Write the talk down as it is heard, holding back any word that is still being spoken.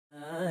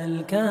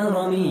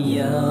الكرم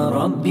يا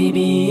رب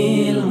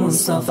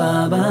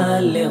بالمصطفى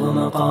بلغ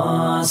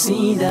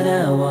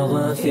مقاصدنا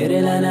واغفر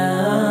لنا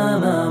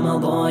ما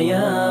مضى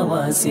يا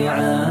واسع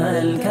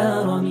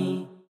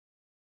الكرم.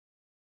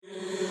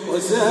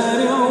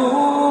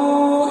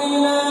 وسارعوا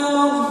إلى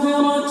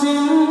مغفرة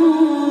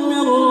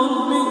من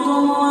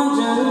ربكم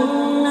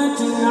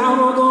وجنة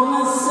عرضها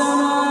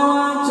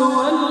السماوات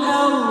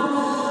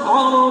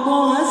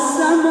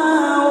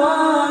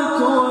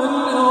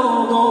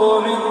والأرض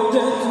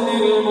أعدت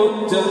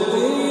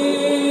للمتقين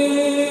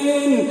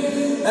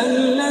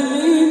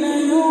الذين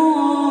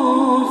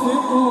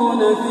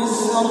ينفقون في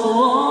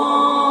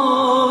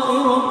السراء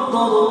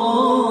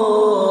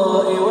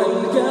والضراء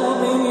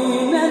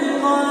والكاظمين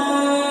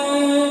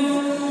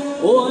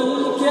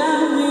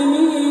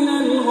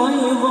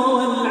الغيظ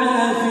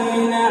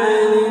والعافين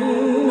عن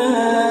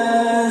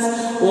الناس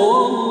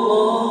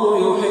والله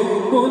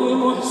يحب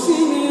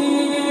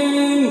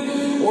المحسنين.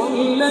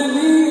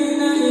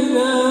 والذين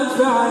إذا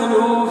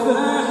فعلوا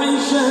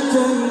فاحشة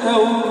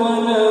أو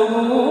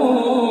ظلموا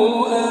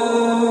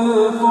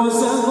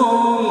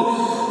أنفسهم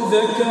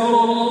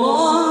ذكروا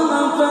الله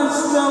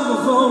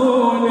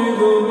فاستغفروا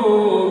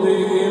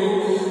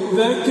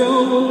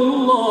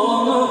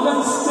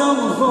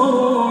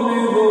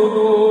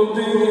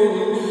لذنوبهم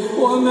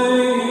ومن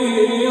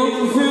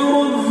يغفر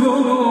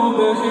الذنوب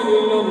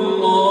إلا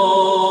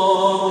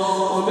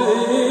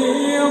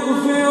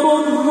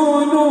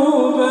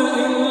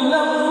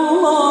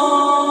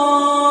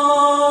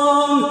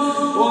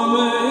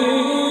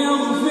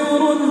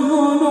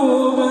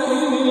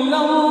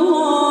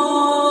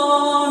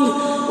الله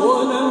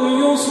ولم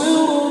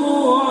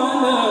يصروا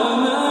على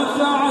ما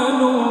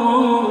فعلوا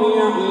وهم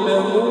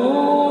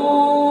يعلمون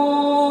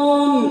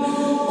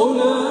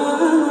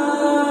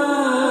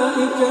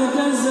أولئك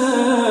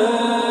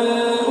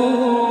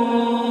جزاؤهم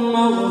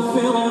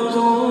مغفرة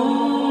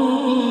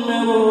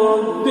من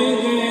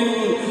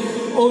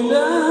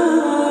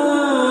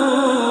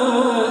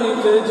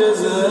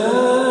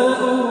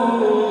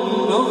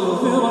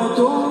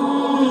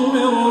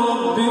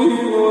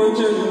ربهم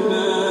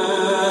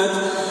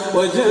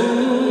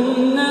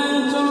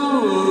وجنات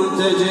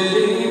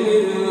تجري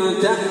من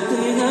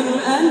تحتها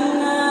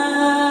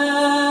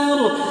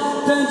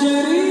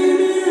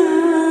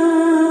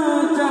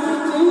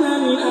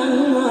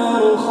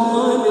الأنهار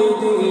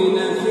خالدين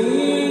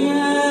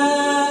فيها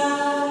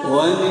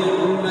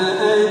ونعم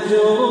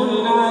أجر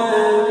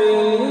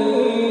العاملين.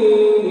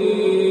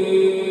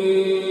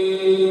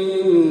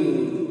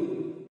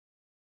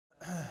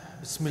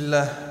 بسم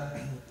الله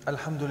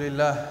الحمد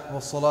لله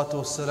والصلاة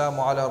والسلام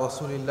على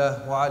رسول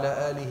الله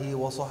وعلى آله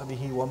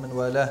وصحبه ومن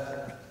والاه.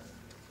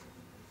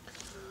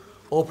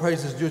 All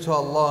praise is due to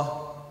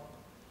Allah,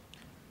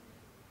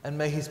 and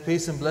may His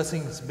peace and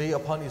blessings be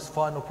upon His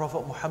final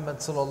Prophet Muhammad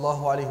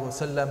sallallahu alaihi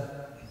wasallam.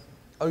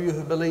 O you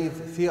who believe,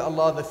 fear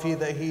Allah the fear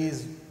that He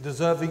is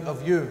deserving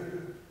of you,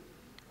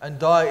 and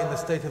die in the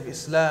state of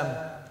Islam,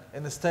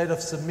 in the state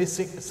of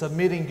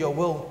submitting your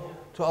will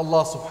to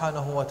Allah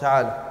subhanahu wa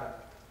ta'ala.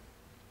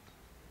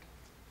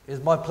 It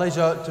is my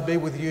pleasure to be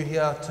with you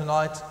here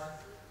tonight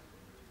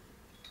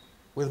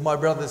with my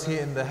brothers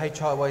here in the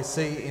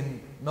HIYC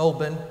in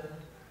Melbourne.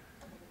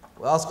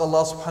 We ask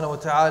Allah subhanahu wa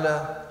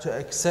ta'ala to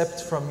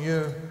accept from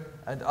you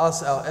and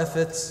us our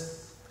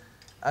efforts,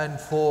 and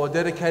for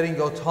dedicating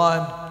your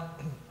time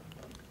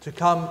to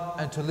come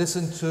and to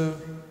listen to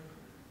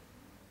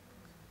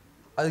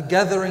a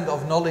gathering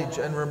of knowledge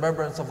and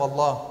remembrance of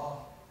Allah.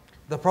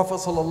 The Prophet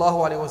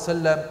sallallahu alaihi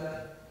wasallam,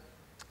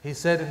 he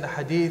said in the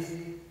hadith,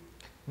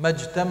 ما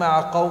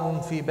اجتمع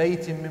قوم في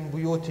بيت من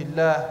بيوت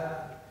الله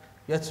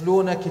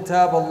يتلون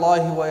كتاب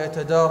الله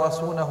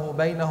ويتدارسونه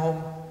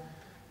بينهم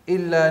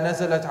إلا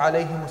نزلت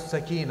عليهم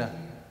السكينة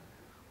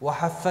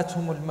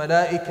وحفتهم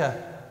الملائكة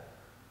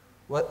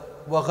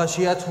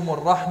وغشيتهم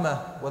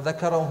الرحمة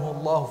وذكرهم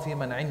الله في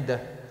من عنده.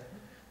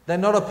 That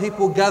not a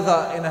people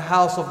gather in a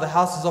house of the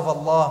houses of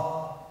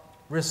Allah,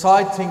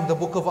 reciting the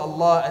book of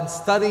Allah and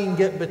studying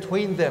it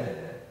between them,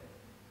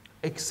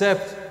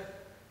 except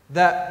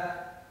that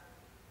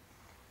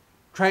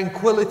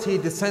tranquility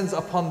descends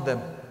upon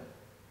them,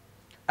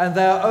 and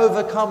they are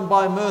overcome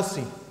by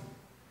mercy,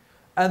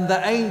 and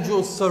the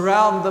angels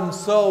surround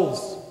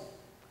themselves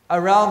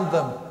around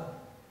them,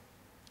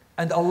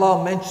 and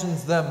Allah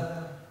mentions them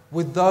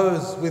with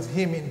those with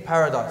Him in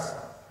paradise,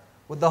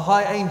 with the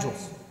high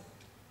angels.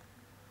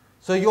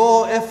 So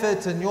your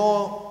effort and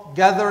your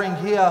gathering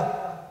here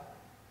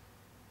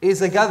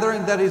is a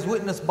gathering that is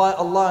witnessed by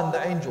Allah and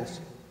the angels,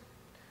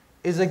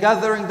 is a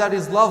gathering that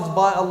is loved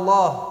by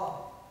Allah,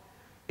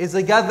 is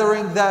a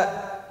gathering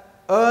that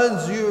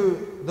earns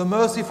you the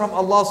mercy from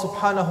Allah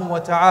subhanahu wa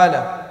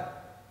ta'ala.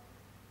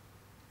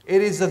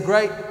 It is a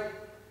great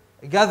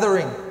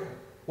gathering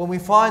when we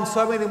find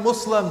so many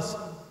Muslims,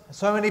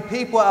 so many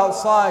people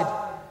outside.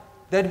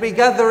 They'd be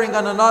gathering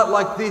on a night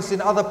like this in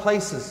other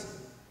places,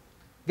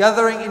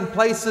 gathering in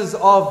places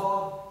of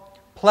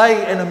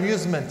play and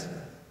amusement,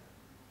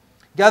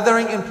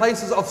 gathering in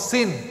places of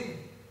sin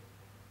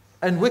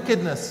and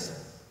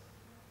wickedness.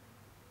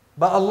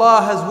 But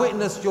Allah has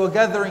witnessed your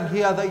gathering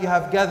here, that you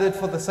have gathered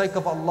for the sake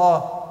of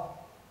Allah,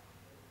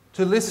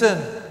 to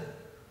listen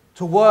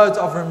to words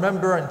of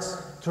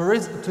remembrance, to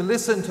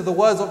listen to the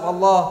words of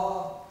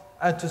Allah,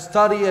 and to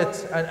study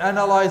it and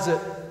analyze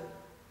it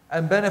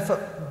and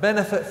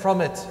benefit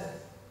from it.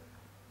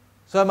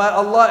 So may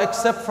Allah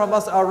accept from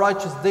us our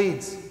righteous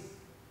deeds.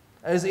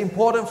 It is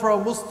important for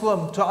a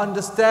Muslim to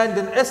understand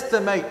and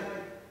estimate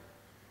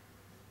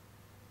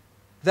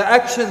the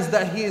actions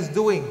that he is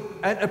doing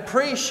and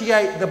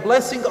appreciate the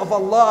blessing of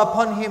Allah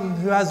upon him,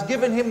 who has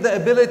given him the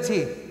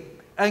ability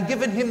and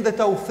given him the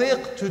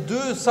tawfiq to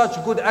do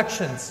such good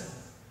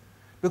actions.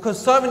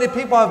 Because so many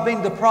people have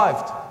been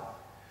deprived.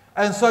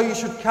 And so you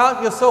should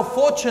count yourself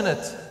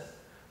fortunate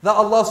that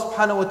Allah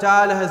subhanahu wa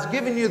ta'ala has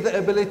given you the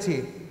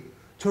ability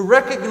to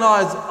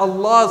recognize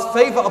Allah's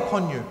favor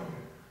upon you,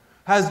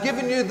 has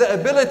given you the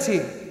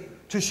ability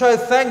to show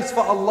thanks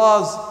for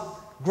Allah's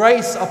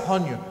grace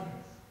upon you.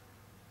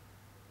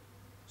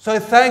 So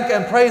thank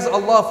and praise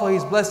Allah for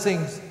His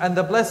blessings, and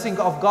the blessing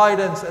of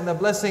guidance, and the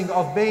blessing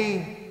of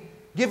being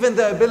given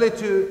the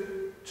ability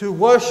to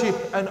worship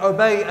and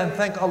obey and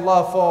thank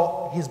Allah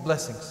for His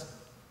blessings.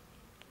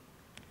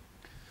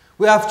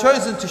 We have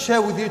chosen to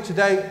share with you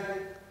today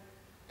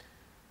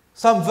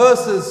some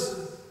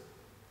verses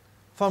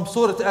from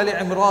Surat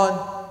AL-Imran,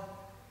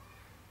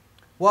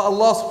 where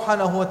Allah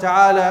subhanahu wa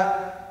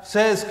ta'ala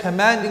says,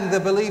 commanding the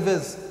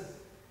believers,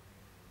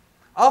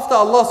 after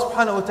Allah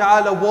subhanahu wa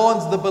ta'ala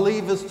warns the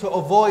believers to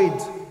avoid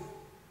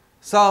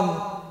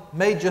some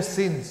major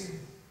sins.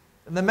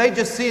 And the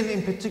major sin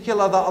in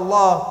particular that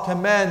Allah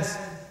commands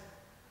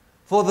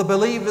for the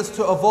believers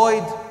to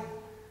avoid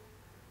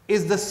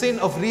is the sin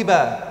of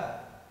riba,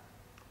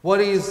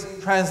 what is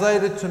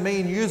translated to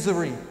mean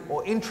usury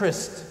or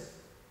interest,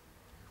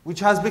 which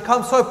has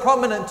become so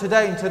prominent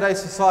today in today's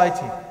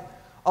society.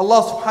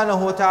 Allah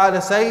subhanahu wa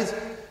ta'ala says,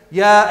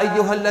 Ya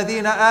ayyuha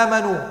alladhina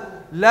amanu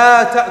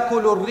la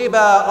ta'kulu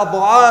riba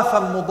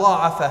ad'afan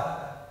mudha'afa.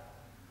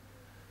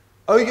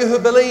 O you who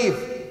believe,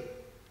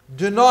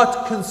 do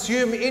not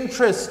consume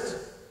interest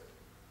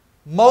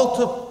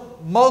multifold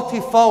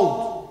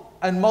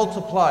and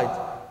multiplied.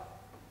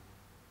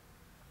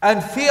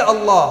 And fear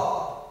Allah.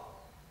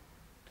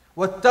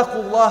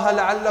 وَاتَّقُوا اللَّهَ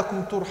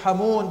لَعَلَّكُمْ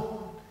تُرْحَمُونَ.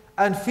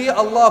 And fear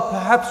Allah,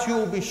 perhaps you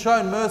will be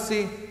shown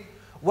mercy.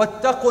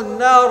 وَاتَّقُوا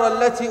النَّارَ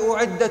الَّتِي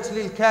أُعِدَّتْ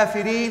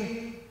لِلْكَافِرِينَ.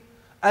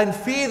 And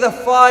fear the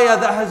fire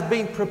that has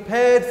been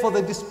prepared for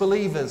the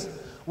disbelievers.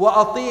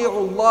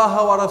 وَأَطِيعُوا اللَّهَ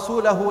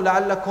وَرَسُولَهُ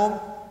لَعَلَّكُمْ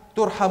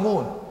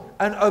تُرْحَمُونَ.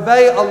 And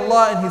obey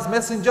Allah and His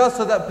Messenger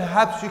so that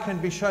perhaps you can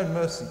be shown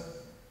mercy.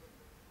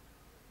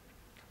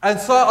 And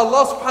so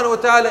Allah subhanahu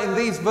wa ta'ala in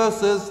these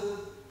verses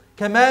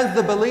commands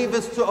the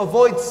believers to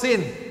avoid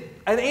sin,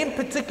 and in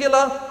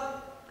particular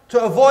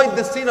to avoid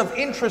the sin of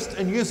interest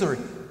and usury.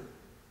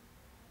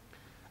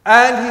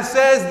 And He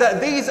says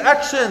that these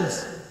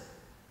actions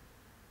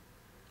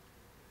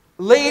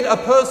lead a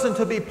person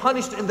to be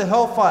punished in the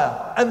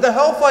hellfire. And the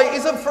hellfire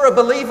isn't for a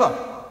believer.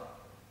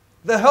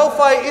 The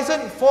hellfire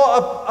isn't for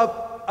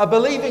a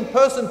believing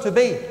person to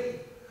be,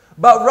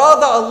 but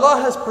rather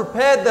Allah has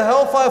prepared the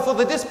hellfire for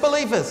the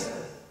disbelievers.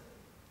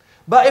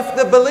 But if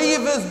the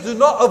believers do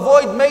not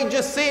avoid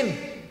major sin,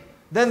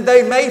 then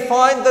they may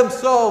find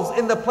themselves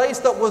in the place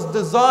that was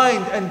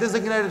designed and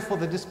designated for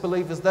the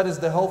disbelievers, that is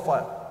the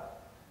hellfire.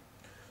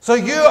 So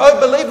you, O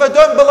believer,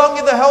 don't belong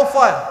in the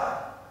hellfire.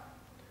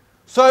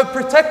 So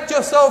protect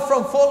yourself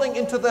from falling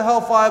into the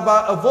hellfire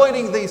by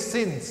avoiding these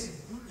sins.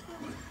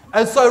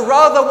 And so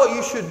rather what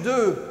you should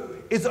do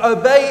is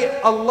obey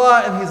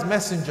Allah and His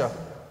Messenger.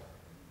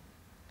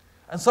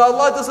 And so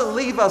Allah doesn't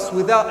leave us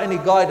without any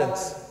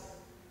guidance.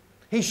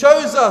 He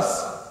shows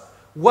us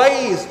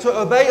ways to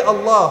obey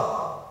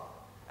Allah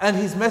and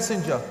His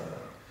Messenger,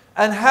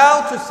 and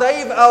how to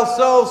save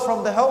ourselves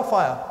from the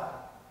hellfire,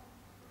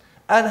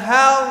 and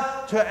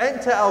how to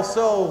enter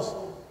ourselves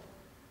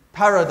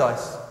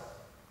paradise.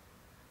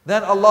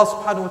 Then Allah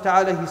subhanahu wa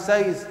ta'ala, He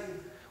says,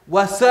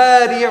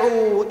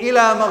 وَسَارِعُوا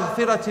إِلَى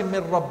مَغْفِرَةٍ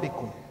مِّن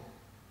رَبِّكُمْ.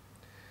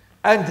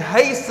 And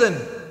hasten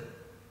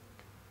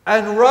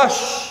and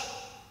rush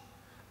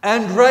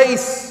and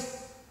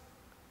race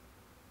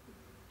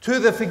to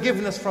the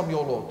forgiveness from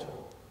your Lord.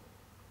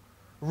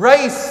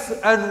 Race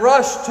and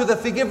rush to the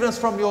forgiveness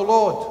from your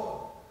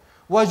Lord.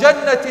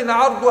 وَجَنَّةٍ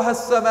عَرْضُهَا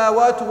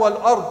السَّمَاوَاتُ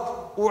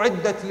وَالْأَرْضُ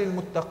أُعِدَّتْ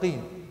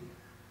لِلْمُتَّقِينَ.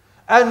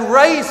 And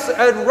race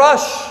and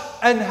rush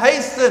and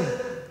hasten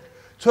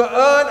to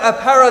earn a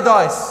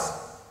paradise.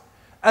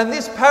 And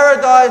this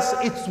paradise,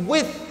 its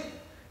width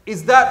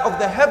is that of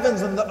the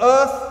heavens and the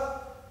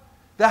earth,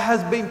 that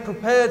has been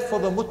prepared for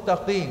the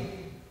muttaqeen.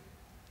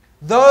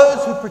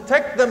 Those who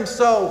protect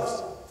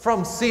themselves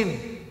from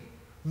sin,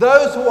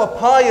 those who are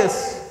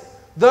pious,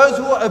 those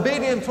who are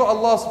obedient to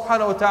Allah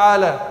subhanahu wa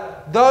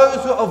ta'ala,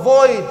 those who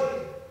avoid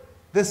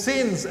the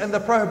sins and the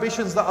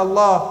prohibitions that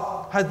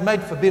Allah had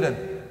made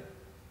forbidden.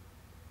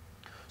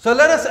 So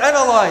let us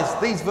analyze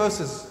these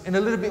verses in a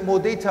little bit more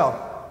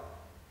detail.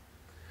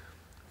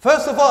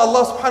 First of all,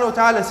 Allah subhanahu wa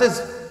ta'ala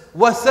says,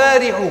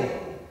 وَسَارِعُوا,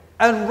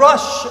 and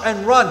rush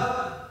and run.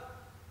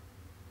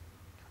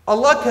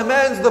 Allah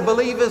commands the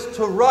believers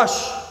to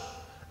rush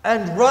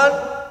and run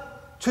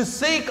to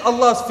seek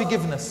Allah's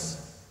forgiveness.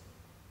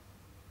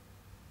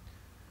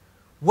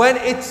 When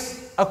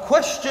it's a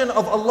question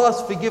of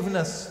Allah's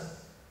forgiveness,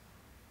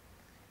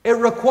 it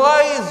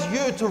requires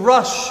you to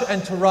rush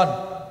and to run.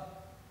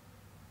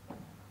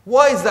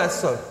 Why is that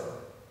so?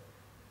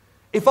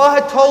 If I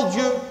had told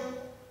you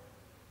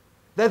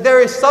that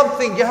there is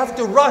something you have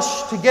to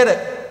rush to get it,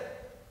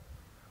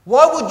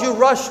 why would you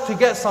rush to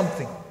get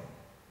something?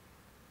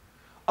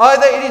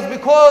 Either it is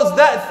because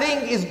that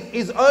thing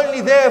is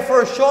only there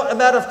for a short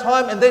amount of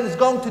time and then it's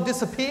going to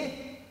disappear,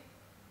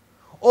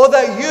 or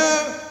that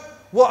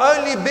you will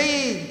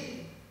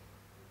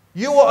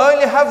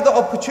only have the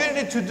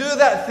opportunity to do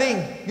that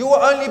thing. You will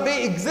only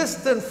be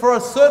existent for a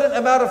certain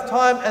amount of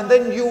time and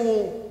then you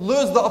will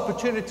lose the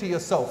opportunity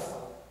yourself.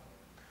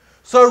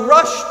 So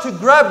rush to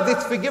grab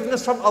this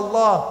forgiveness from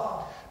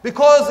Allah,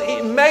 because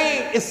it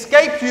may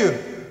escape you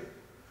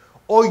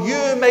or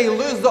you may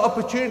lose the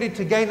opportunity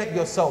to gain it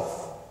yourself.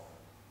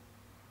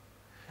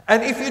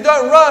 And if you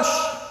don't rush,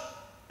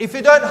 if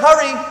you don't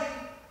hurry,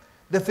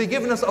 the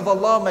forgiveness of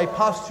Allah may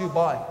pass you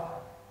by.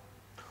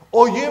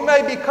 Or you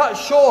may be cut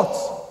short.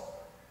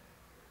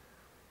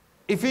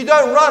 If you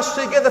don't rush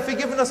to get the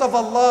forgiveness of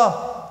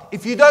Allah,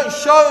 if you don't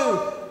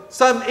show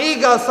some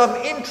eager, some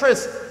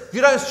interest, if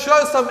you don't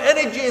show some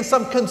energy and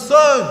some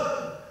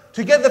concern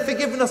to get the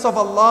forgiveness of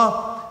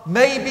Allah,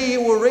 maybe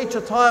you will reach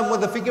a time where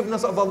the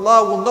forgiveness of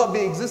Allah will not be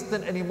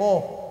existent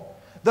anymore.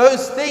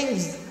 Those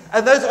things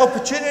and those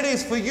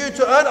opportunities for you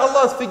to earn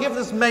Allah's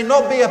forgiveness may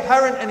not be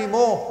apparent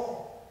anymore.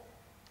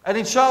 And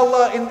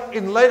inshallah,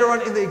 later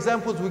on in the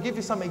examples, we'll give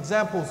you some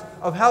examples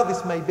of how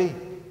this may be.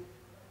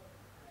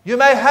 You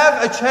may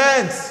have a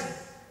chance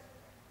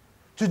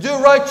to do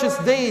righteous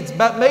deeds,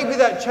 but maybe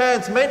that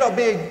chance may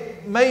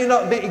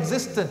not be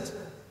existent.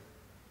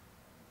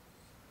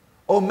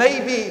 Or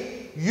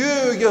maybe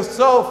you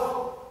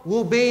yourself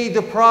will be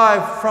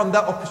deprived from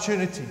that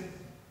opportunity.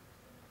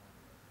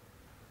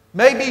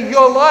 Maybe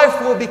your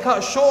life will be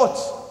cut short.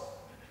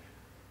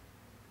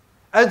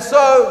 And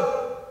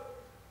so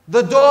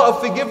the door of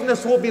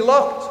forgiveness will be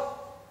locked.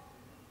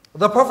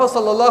 The Prophet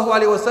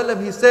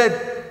ﷺ, he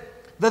said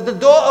that the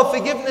door of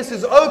forgiveness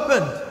is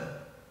opened.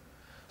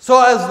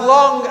 So as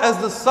long as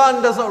the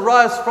sun doesn't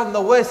rise from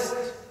the west,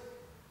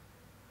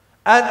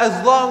 and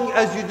as long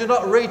as you do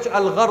not reach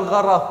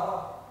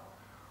al-gharghara,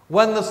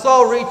 when the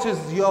soul reaches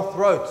your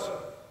throat.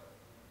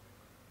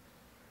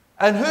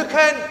 And who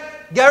can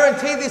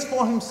guarantee this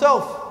for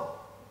himself?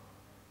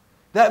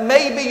 That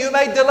maybe you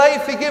may delay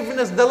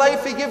forgiveness,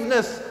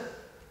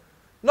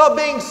 not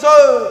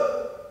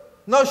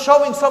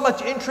showing so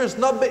much interest,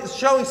 not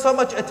showing so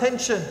much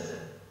attention.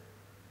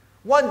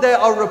 One day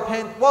I'll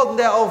repent, one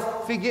day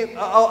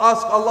I'll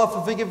ask Allah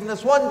for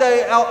forgiveness, one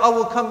day I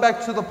will come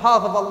back to the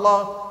path of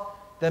Allah.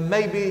 Then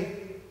maybe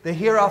the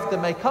hereafter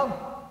may come.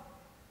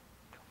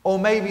 Or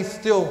maybe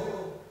still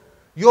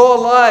your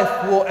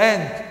life will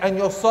end and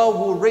your soul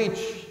will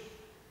reach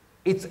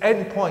its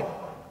end point,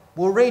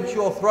 will reach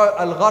your throat,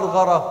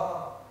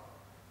 al-gharghara,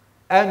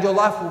 and your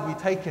life will be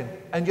taken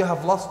and you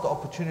have lost the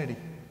opportunity.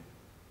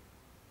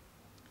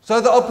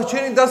 So the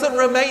opportunity doesn't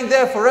remain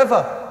there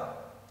forever.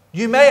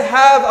 You may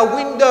have a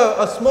window,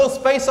 a small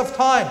space of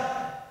time.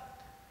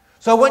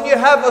 So when you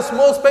have a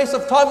small space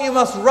of time, you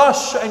must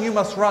rush and you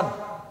must run.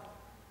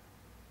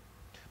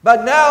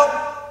 But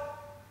now,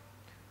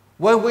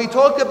 when we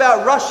talk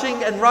about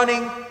rushing and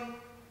running,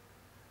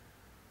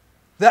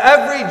 the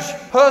average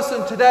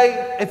person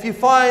today, if you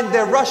find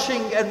they're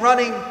rushing and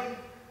running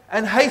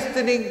and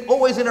hastening,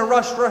 always in a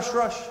rush.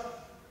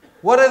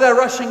 What are they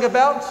rushing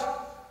about?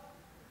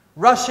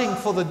 Rushing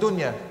for the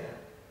dunya.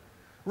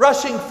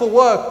 Rushing for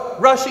work,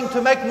 rushing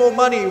to make more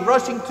money,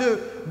 rushing to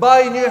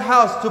buy a new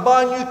house, to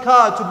buy a new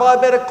car, to buy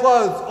better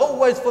clothes,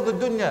 always for the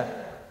dunya.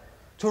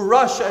 To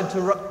rush and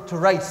to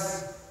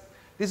race.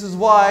 This is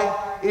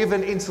why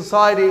even in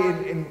society,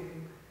 in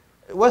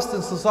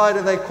Western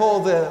society, they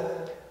call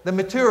the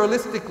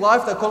materialistic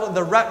life, they call it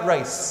the rat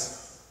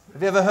race.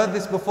 Have you ever heard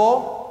this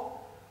before?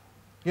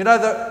 You know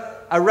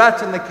a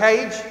rat in the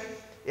cage,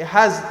 it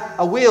has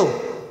a wheel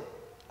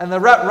and the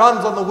rat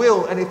runs on the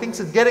wheel and he thinks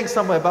it's getting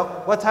somewhere,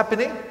 but what's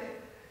happening?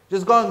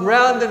 Just going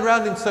round and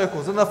round in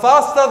circles. And the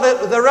faster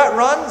the rat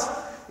runs,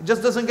 it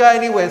just doesn't go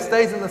anywhere, it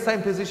stays in the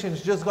same position,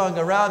 it's just going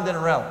around and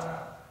around.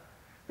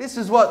 This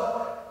is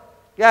what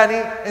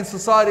in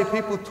society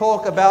people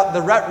talk about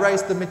the rat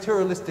race, the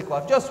materialistic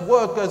life. Just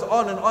work goes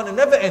on and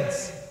never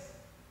ends.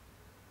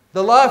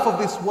 The life of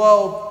this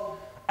world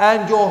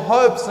and your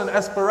hopes and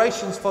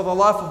aspirations for the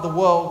life of the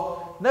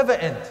world never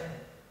end.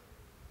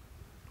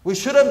 We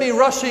shouldn't be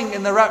rushing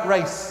in the rat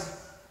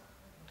race.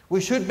 We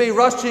should be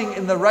rushing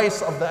in the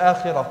race of the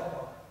akhirah.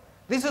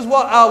 This is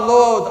what our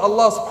Lord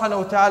Allah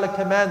subhanahu wa ta'ala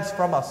commands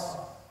from us.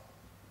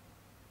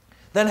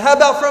 Then how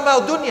about from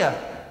our dunya?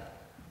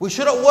 We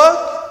shouldn't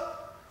work.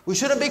 We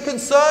shouldn't be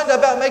concerned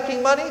about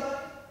making money.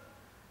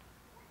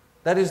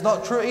 That is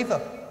not true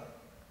either.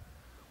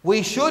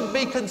 We should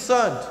be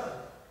concerned,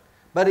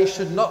 but it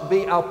should not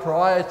be our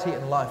priority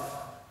in life.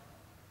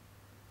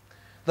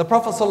 The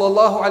Prophet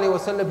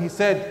ﷺ, he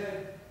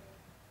said,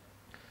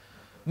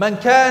 "Man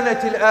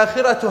kanat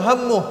al-akhiratu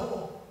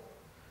hammuh,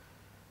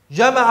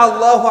 jama'a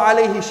Allahu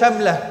alayhi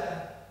shamlah."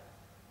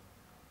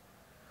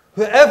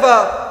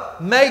 Whoever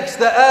makes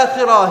the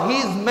akhirah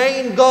his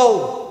main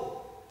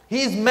goal,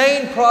 his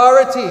main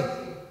priority,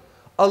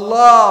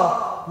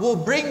 Allah will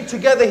bring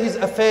together his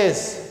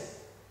affairs.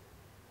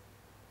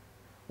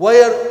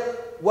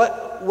 وَيَرْزُقْهُ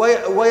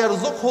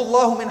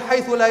اللَّهُ مِنْ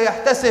حَيْثُ لَا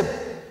يَحْتَسِبْ.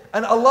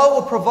 And Allah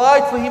will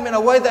provide for him in a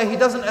way that he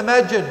doesn't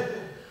imagine.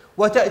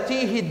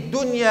 وَتَأْتِيهِ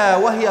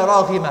الدُّنْيَا وَهِيَ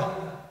رَاغِمَةٌ.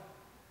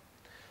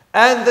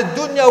 And the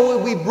dunya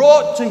will be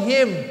brought to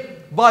him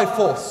by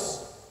force.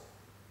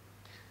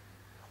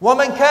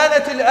 وَمَنْ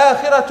كَانَتِ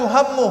الْآخِرَةُ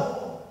هَمُّهُ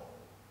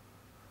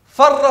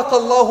فَرَّقَ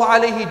اللَّهُ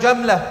عَلَيْهِ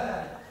جَمْلَهُ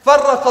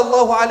فَرَّقَ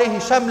اللَّهُ عَلَيْهِ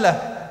شَمْلَهُ.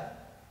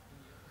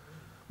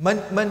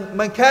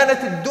 من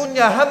كانت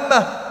الدنيا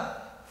همه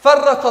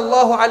فرق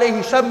الله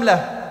عليه شمله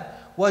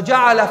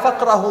وجعل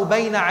فقره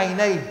بين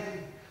عينيه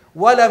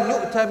وَلَمْ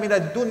يُؤْتَ مِنَ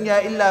الدُّنْيَا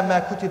إِلَّا مَا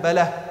كُتِبَ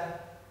لَهُ.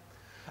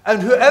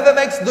 And whoever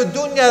makes the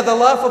dunya, the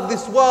life of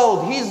this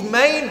world, his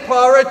main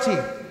priority,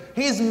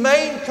 his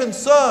main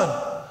concern,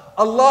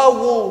 Allah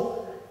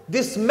will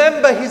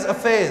dismember his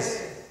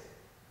affairs.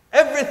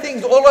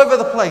 Everything's all over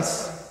the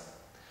place.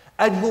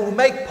 And He will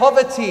make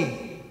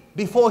poverty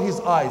before his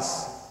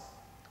eyes.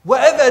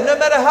 Wherever, no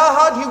matter how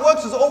hard he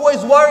works, he's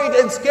always worried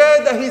and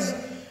scared that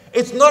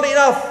it's not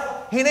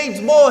enough. He needs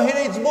more, he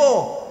needs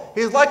more.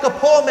 He's like a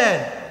poor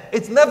man.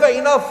 It's never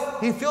enough.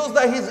 He feels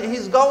that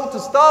he's going to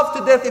starve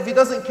to death if he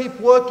doesn't keep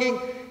working.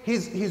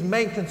 His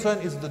main concern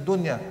is the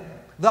dunya.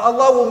 That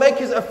Allah will make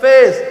his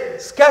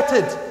affairs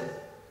scattered.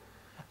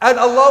 And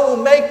Allah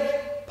will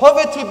make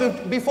poverty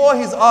before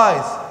his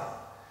eyes.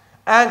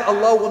 And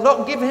Allah will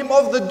not give him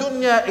of the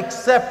dunya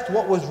except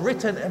what was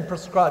written and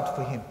prescribed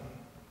for him.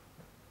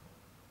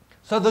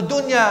 So the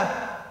dunya,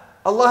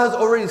 Allah has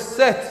already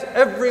set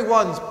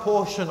everyone's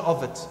portion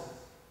of it.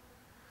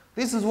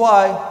 This is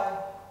why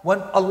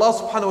when Allah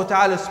subhanahu wa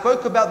ta'ala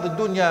spoke about the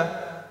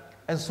dunya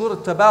in Surah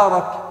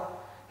Tabarak,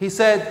 He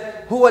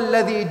said, هُوَ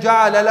الَّذِي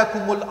جَعَلَ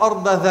لَكُمُ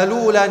الْأَرْضَ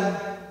ذَلُولًا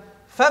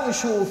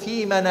فَامْشُوا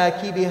فِي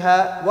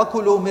مَنَاكِبِهَا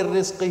وَكُلُوا مِنْ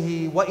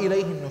رِزْقِهِ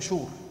وَإِلَيْهِ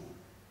النُّشُورِ.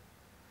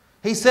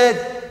 He said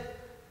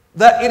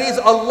that it is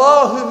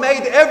Allah who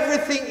made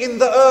everything in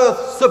the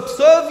earth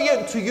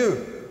subservient to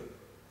you.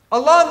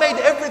 Allah made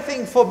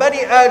everything for Bani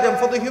Adam,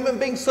 for the human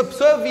being,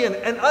 subservient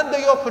and under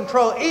your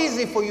control,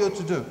 easy for you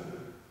to do.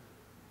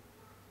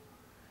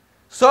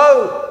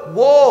 So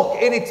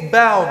walk in its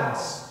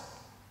bounds.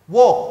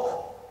 Walk.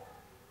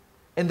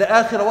 In the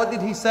akhirah, what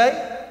did He say?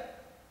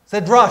 He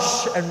said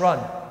rush and run.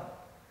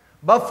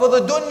 But for the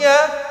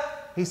dunya,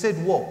 He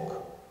said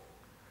walk.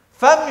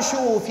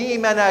 فَامْشُوا فِي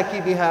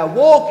مَنَاكِبِهَا.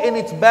 Walk in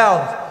its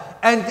bounds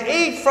and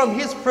eat from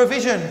His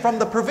provision, from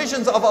the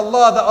provisions of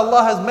Allah that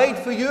Allah has made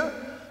for you.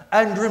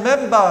 And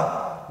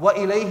remember,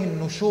 وَإِلَيْهِ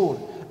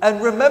النُّشُورِ.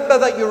 And remember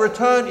that your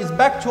return is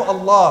back to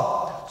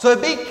Allah. So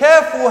be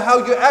careful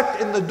how you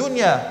act in the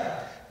dunya.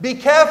 Be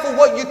careful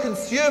what you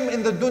consume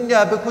in the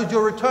dunya, because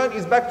your return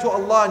is back to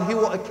Allah and He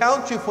will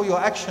account you for your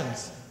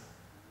actions.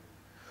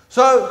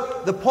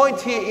 So the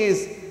point here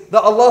is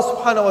that Allah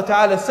subhanahu wa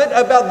ta'ala said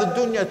about the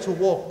dunya to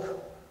walk.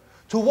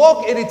 To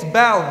walk in its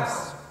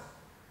bounds.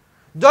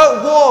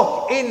 Don't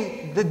walk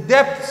in the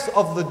depths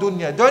of the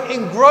dunya. Don't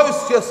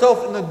engross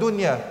yourself in the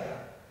dunya.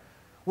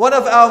 One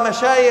of our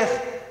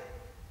mashayikh,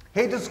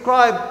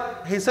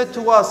 he said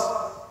to us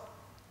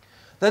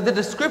that the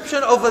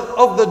description of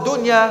the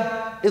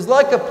dunya is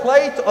like a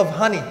plate of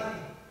honey.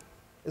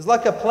 It's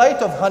like a plate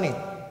of honey.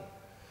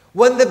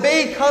 When the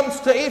bee comes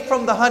to eat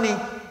from the honey,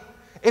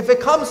 if it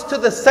comes to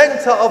the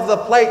center of the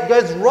plate,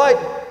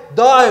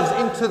 dives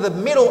into the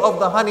middle of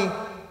the honey,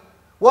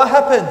 what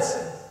happens?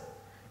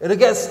 It'll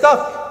get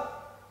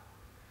stuck.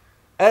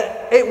 And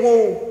it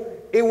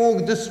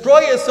will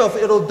destroy itself.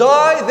 It'll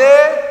die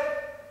there,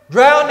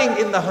 drowning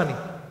in the honey.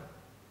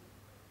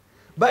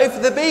 But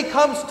if the bee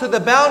comes to the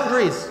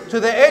boundaries, to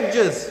the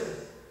edges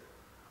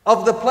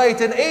of the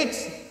plate and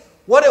eats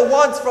what it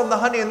wants from the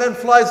honey and then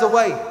flies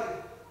away,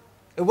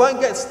 it won't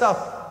get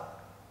stuck.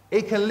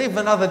 It can live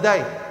another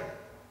day.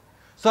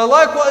 So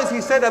likewise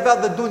He said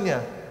about the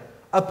dunya,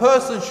 a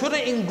person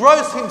shouldn't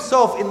engross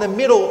himself in the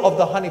middle of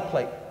the honey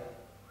plate,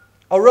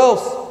 or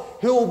else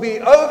he will be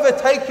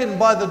overtaken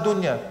by the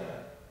dunya.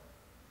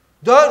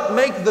 Don't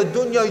make the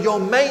dunya your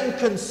main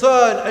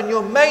concern and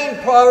your main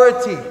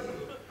priority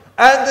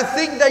and the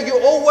thing that you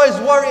always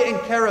worry and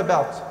care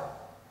about.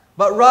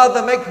 But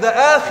rather make the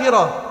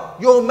akhirah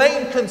your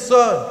main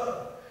concern.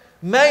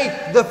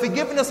 Make the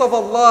forgiveness of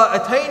Allah,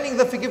 attaining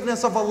the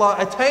forgiveness of Allah,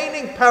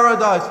 attaining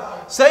paradise,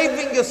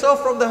 saving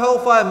yourself from the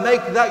hellfire,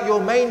 make that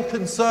your main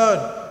concern,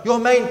 your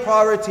main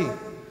priority.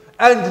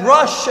 And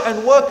rush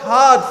and work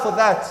hard for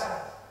that.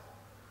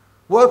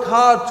 Work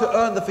hard to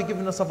earn the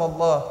forgiveness of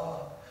Allah.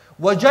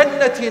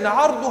 وَجَنَّةٍ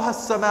عَرْضُهَا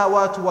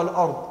السَّمَاوَاتُ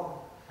وَالْأَرْضُ.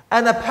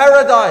 And a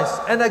paradise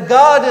and a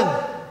garden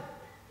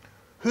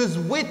whose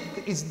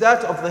width is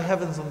that of the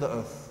heavens and the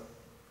earth.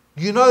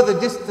 You know the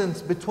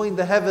distance between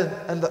the heaven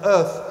and the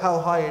earth, how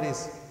high it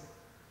is.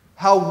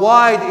 how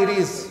wide it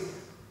is.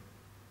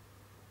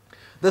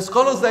 The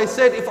scholars, they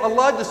said, if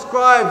Allah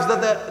describes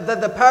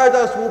that the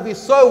paradise will be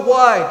so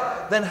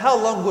wide, then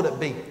how long would it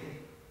be?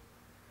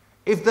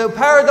 If the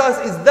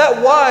paradise is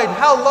that wide,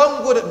 how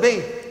long would it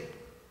be?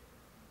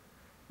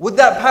 Would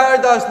that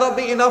paradise not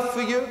be enough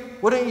for you?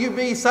 Wouldn't you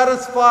be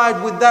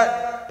satisfied with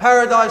that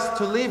paradise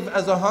to live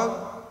as a home?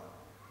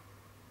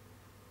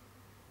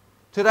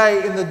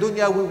 Today in the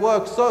dunya we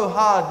work so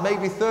hard,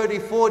 maybe 30,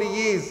 40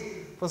 years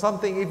for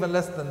something even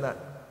less than that.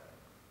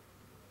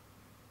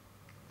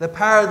 The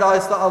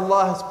paradise that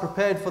Allah has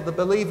prepared for the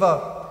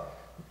believer,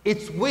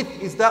 its width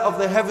is that of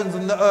the heavens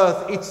and the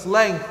earth, its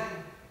length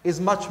is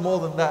much more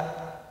than that.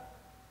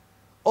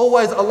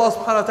 Always Allah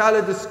subhanahu wa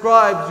ta'ala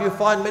describes, you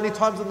find many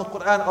times in the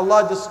Quran,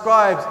 Allah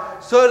describes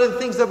certain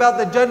things about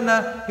the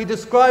Jannah, He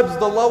describes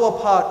the lower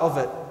part of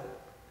it.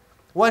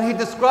 When He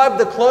described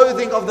the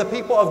clothing of the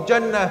people of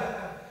Jannah,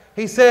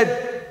 He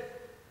said,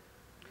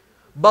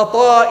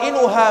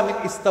 بَطَائِنُهَا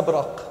مِنْ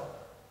إِسْتَبْرَقٍ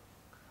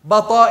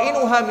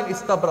بَطَائِنُهَا مِنْ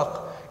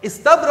إِسْتَبْرَقٍ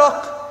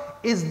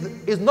Istabraq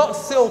is not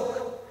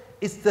silk,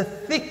 it's the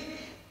thick,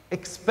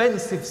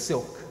 expensive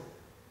silk.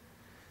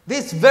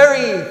 This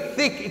very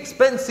thick,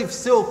 expensive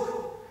silk,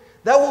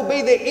 that will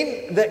be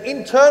the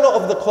internal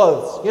of the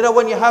clothes. You know,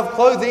 when you have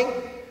clothing,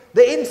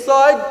 the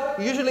inside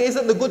usually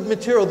isn't the good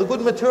material. The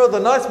good material, the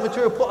nice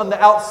material put on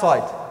the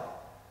outside.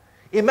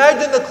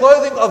 Imagine the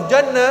clothing of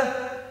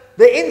Jannah,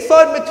 the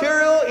inside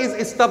material is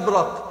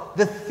istabraq,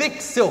 the thick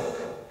silk.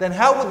 Then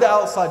how would the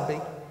outside be?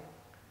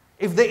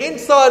 If the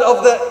inside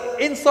of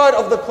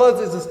the clothes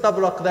is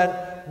istabraq, then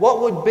what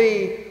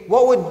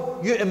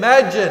would you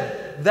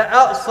imagine the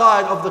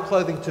outside of the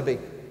clothing to be?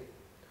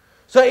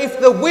 So if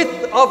the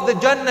width of the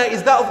Jannah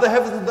is that of the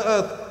heavens and the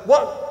earth,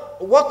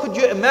 what could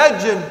you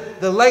imagine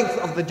the length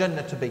of the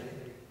Jannah to be?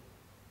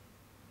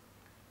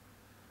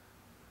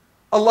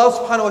 Allah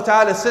subhanahu wa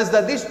ta'ala says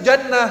that this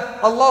Jannah,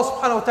 Allah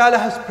subhanahu wa ta'ala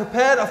has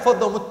prepared for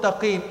the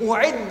muttaqeen.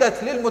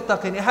 U'iddat lil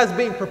muttaqeen. It has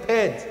been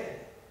prepared.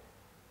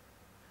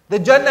 The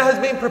Jannah has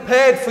been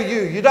prepared for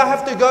you. You don't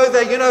have to go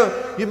there. You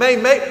know, you may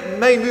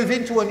move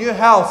into a new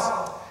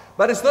house.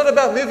 But it's not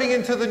about moving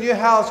into the new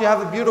house. You have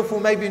a beautiful,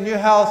 maybe new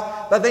house,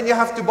 but then you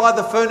have to buy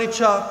the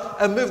furniture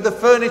and move the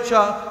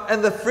furniture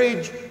and the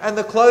fridge and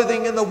the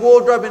clothing and the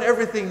wardrobe and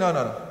everything. No,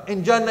 no, no.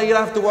 In Jannah, you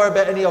don't have to worry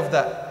about any of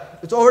that.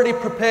 It's already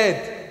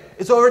prepared.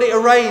 It's already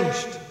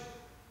arranged.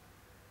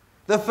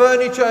 The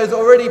furniture is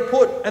already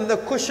put and the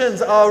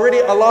cushions are already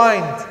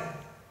aligned.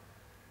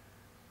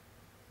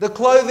 The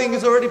clothing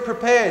is already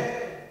prepared.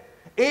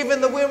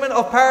 Even the women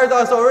of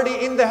paradise are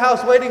already in the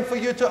house waiting for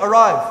you to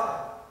arrive.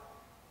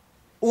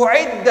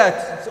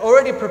 U'iddat, it's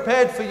already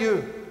prepared for you.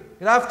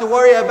 You don't have to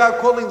worry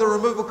about calling the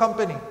removal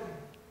company.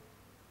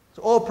 It's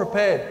all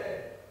prepared.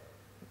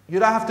 You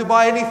don't have to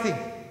buy anything.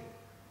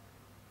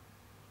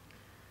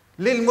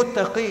 Lil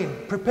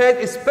muttaqeen, prepared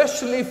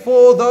especially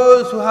for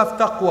those who have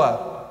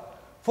taqwa,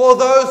 for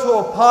those who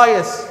are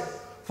pious,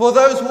 for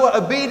those who are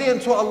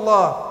obedient to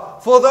Allah,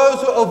 for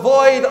those who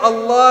avoid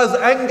Allah's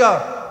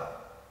anger.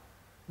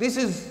 This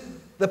is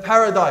the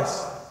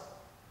paradise.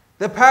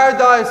 The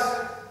paradise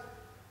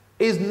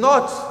is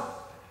not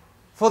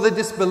for the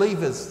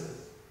disbelievers.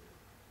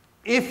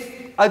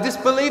 If a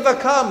disbeliever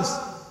comes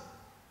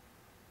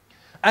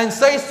and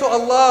says to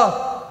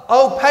Allah,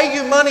 I'll pay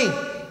you money,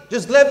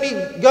 just let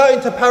me go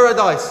into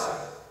paradise.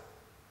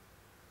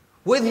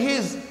 With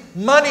his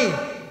money,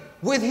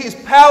 with his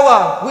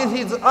power, with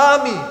his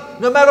army,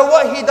 no matter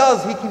what he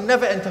does, he can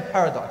never enter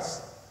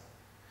paradise.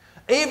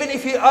 Even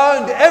if he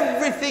owned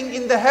everything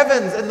in the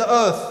heavens and the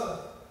earth,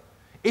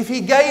 if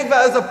he gave it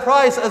as a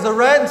price, as a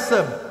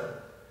ransom,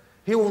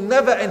 he will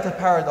never enter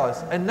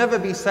paradise and never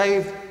be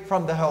saved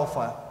from the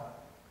hellfire.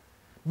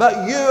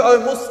 But you,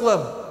 O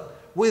Muslim,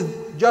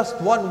 with just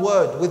one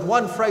word, with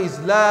one phrase,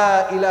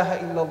 La ilaha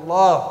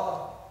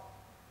illallah,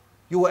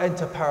 you will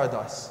enter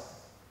paradise.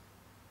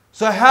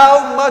 So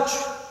how much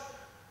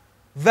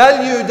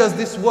value does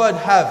this word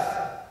have?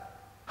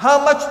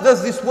 How much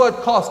does this word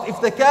cost? If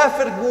the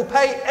kafir will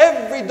pay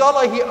every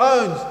dollar he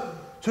owns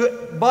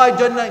to buy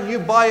Jannah and you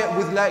buy it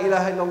with La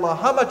ilaha illallah,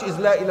 how much is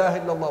La ilaha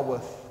illallah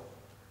worth?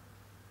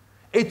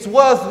 It's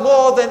worth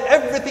more than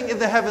everything in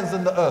the heavens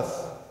and the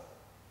earth.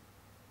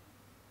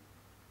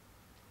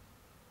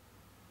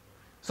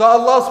 So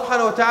Allah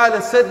subhanahu wa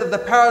ta'ala said that the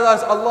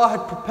paradise Allah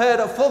had prepared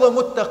for the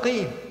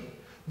muttaqeen.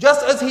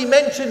 Just as He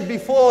mentioned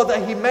before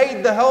that He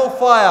made the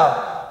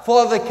hellfire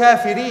for the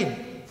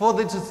kafirin, for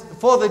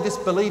the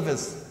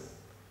disbelievers.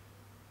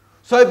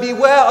 So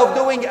beware of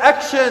doing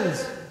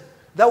actions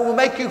that will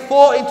make you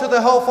fall into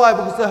the hellfire,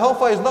 because the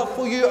hellfire is not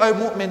for you, O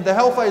mu'min, the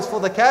hellfire is for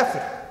the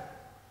kafir.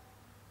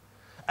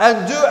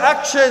 And do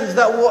actions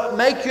that will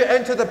make you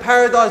enter the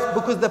paradise,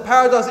 because the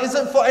paradise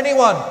isn't for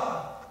anyone.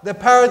 The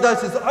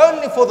paradise is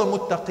only for the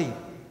muttaqeen.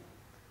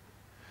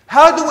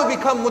 How do we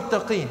become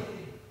muttaqeen?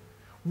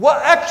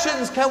 What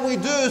actions can we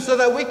do so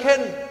that we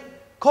can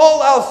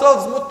call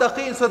ourselves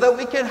muttaqeen, so that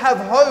we can have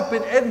hope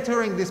in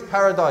entering this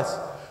paradise,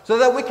 so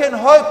that we can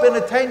hope in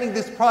attaining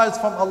this prize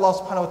from Allah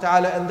subhanahu wa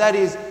ta'ala, and that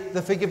is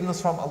the forgiveness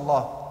from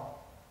Allah.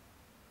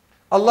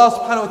 Allah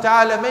subhanahu wa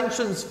ta'ala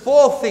mentions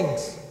 4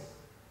 things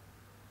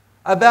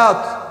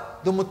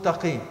about the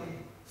muttaqeen.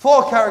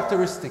 4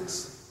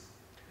 characteristics.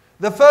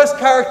 The first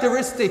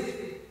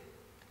characteristic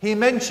He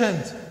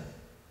mentioned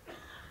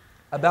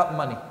about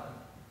money.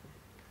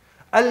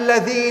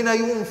 الَّذِينَ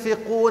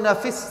يُنْفِقُونَ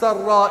فِي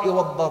السَّرَّاءِ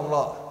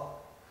وَالضَّرَّاءِ.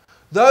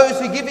 Those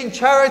who give in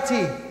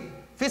charity,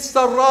 فِي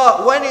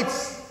السَّرَّاء, when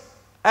it's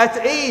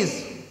at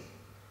ease,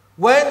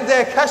 when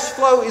their cash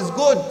flow is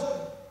good,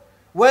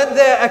 when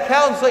their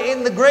accounts are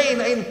in the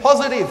green, in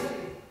positive,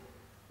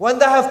 when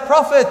they have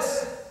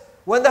profits,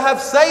 when they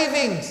have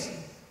savings,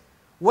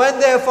 when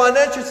their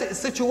financial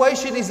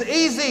situation is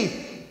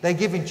easy, they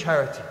give in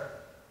charity.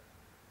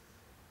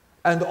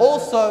 And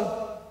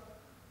also,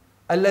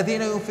 الَّذِينَ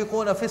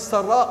يُنْفِقُونَ فِي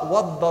السَّرَّاءِ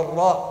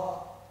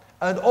وَالضَّرَّاءِ.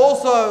 And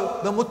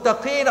also, the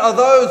muttaqeen are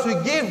those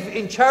who give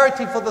in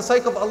charity for the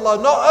sake of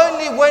Allah, not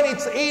only when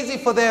it's easy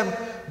for them,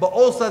 but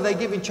also they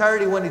give in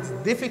charity when it's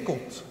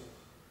difficult.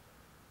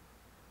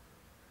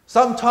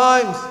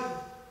 Sometimes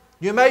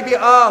you may be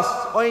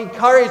asked or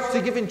encouraged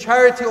to give in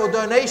charity or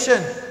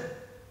donation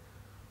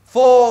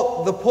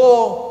for the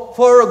poor,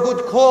 for a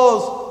good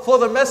cause, for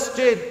the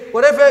masjid,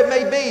 whatever it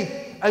may be.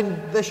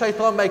 And the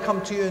shaitan may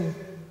come to you and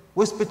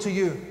whisper to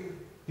you,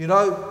 you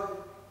know,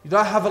 you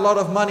don't have a lot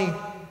of money,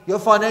 your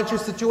financial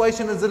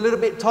situation is a little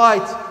bit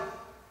tight,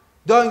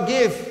 don't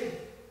give.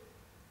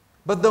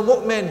 But the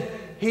mu'min,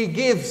 he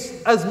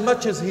gives as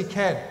much as he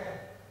can,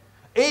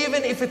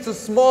 even if it's a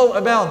small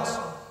amount,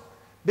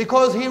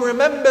 because he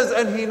remembers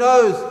and he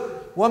knows,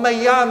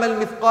 وَمَنْ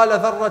يَعْمَلْ مِثْقَالَ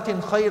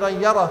ذَرَّةٍ خَيْرًا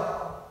يَرَهُ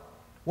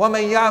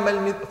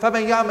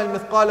فَمَنْ يَعْمَلْ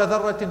مِثْقَالَ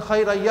ذَرَّةٍ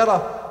خَيْرًا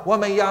يَرَهُ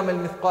وَمَنْ يَعْمَلْ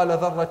مِثْقَالَ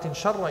ذَرَّةٍ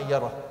شَرًّا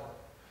يَرَهُ.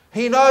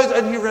 He knows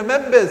and he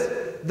remembers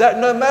that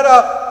no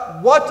matter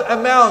what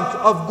amount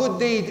of good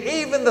deed,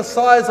 even the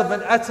size of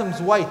an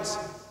atom's weight,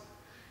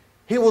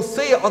 he will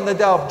see it on the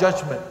day of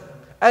judgment.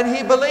 And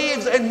he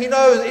believes and he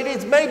knows it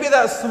is maybe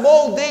that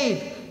small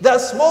deed,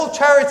 that small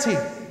charity,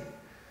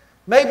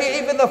 maybe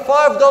even the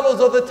 $5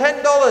 or the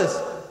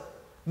 $10,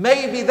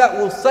 maybe that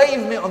will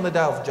save me on the day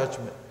of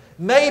judgment.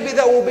 Maybe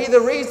that will be the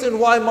reason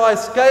why my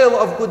scale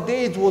of good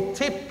deeds will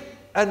tip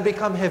and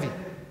become heavy.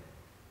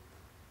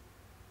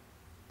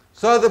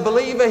 So the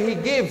believer, he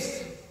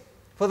gives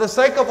for the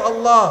sake of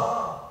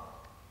Allah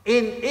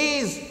in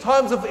ease,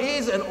 times of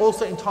ease, and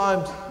also in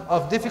times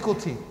of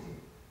difficulty.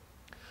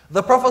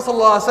 The Prophet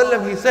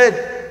ﷺ, he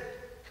said,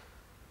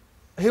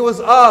 he was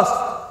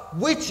asked,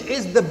 which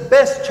is the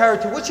best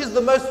charity, which is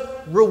the most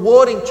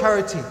rewarding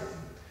charity?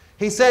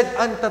 He said,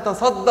 أَنْتَ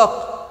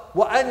تَصَدَّقْ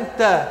وَأَنْتَ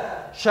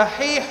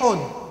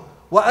شَحِيحٌ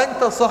وَأَنْتَ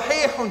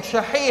صَحِيحٌ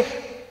شَحِيحٌ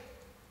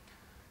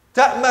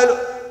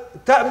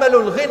تَأْمَلُ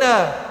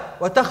الْغِنَى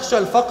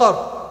وَتَخْشَى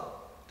الْفَقْرِ.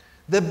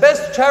 The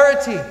best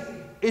charity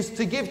is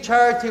to give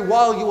charity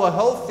while you are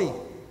healthy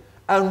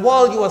and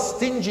while you are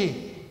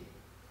stingy.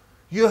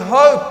 You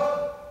hope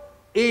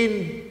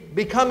in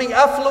becoming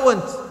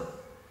affluent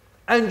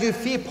and you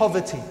fear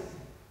poverty.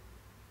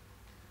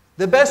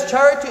 The best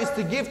charity is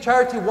to give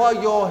charity while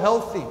you're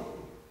healthy.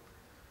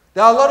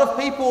 There are a lot of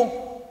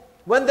people,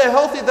 when they're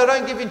healthy, they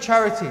don't give in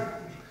charity.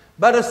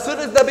 But as soon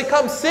as they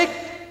become sick,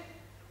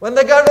 when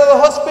they go to the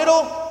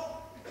hospital,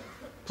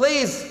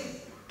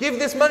 please give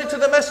this money to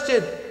the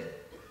masjid.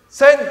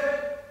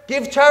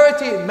 Give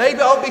charity. Maybe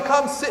I'll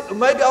become sick,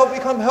 maybe I'll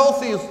become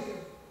healthy.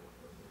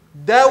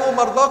 Dawu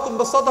mardakum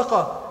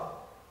bisadaqa.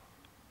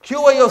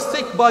 Cure your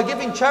sick by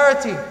giving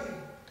charity.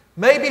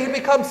 Maybe he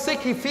becomes sick,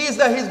 he fears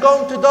that he's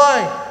going to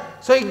die,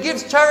 so he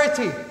gives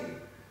charity.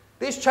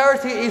 This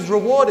charity is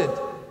rewarded.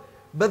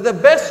 But the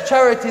best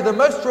charity, the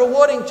most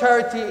rewarding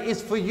charity,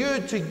 is for you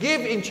to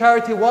give in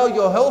charity while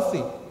you're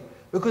healthy.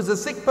 Because the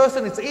sick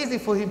person, it's easy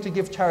for him to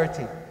give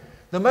charity.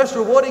 The most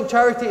rewarding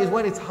charity is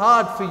when it's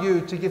hard for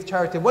you to give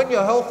charity. When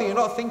you're healthy, you're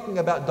not thinking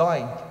about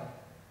dying.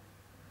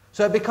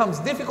 So it becomes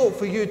difficult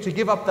for you to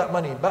give up that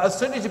money. But as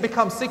soon as you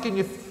become sick and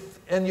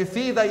you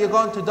fear that you're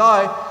going to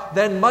die,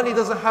 then money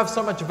doesn't have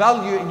so much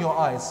value in your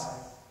eyes.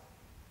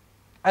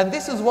 And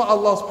this is what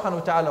Allah subhanahu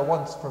wa ta'ala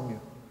wants from you.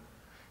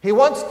 He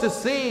wants to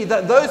see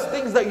that those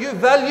things that you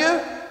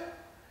value,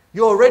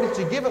 you're ready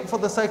to give it for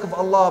the sake of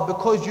Allah,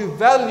 because you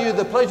value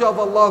the pleasure of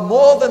Allah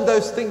more than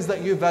those things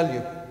that you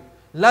value.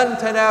 لَن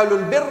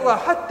تَنَالُوا الْبِرَّ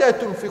حَتَّى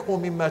تُنْفِقُوا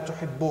مِمَّا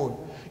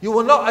تُحِبُّونَ. You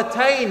will not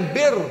attain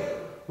birr,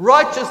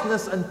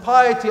 righteousness and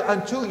piety,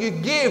 until you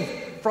give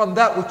from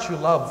that which you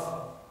love.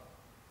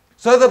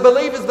 So the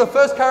believers, the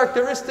first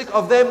characteristic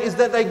of them is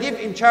that they give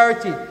in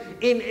charity,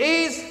 in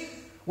ease,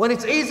 when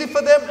it's easy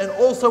for them, and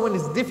also when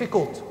it's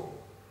difficult.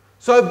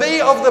 So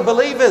be of the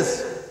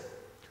believers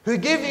who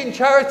give in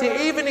charity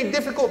even in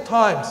difficult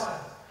times.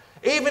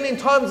 Even in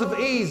times of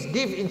ease,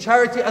 give in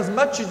charity as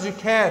much as you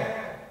can,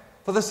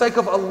 for the sake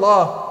of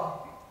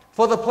Allah,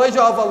 for the pleasure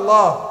of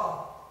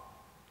Allah.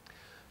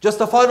 Just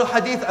a final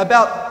hadith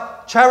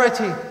about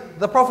charity.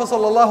 The Prophet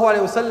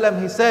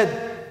ﷺ, he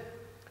said,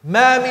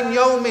 مَا مِنْ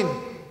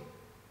يَوْمٍ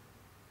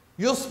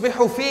يُصْبِحُ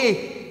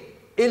فِيهِ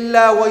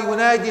إِلَّا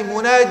وَيُنَادِ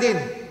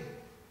مُنَادٍ.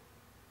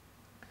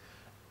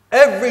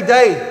 Every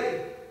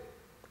day,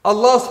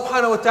 Allah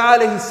subhanahu wa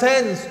ta'ala, He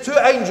sends 2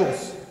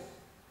 angels.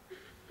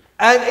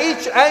 And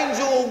each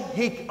angel,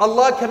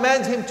 Allah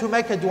commands him to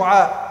make a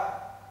dua.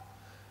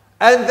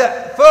 And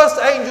the first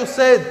angel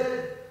says,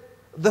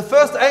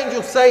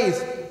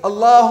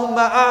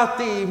 Allahumma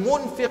a'ti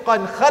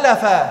munfiqan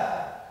khalafa.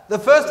 The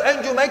first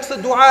angel makes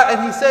a dua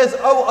and he says,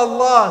 Oh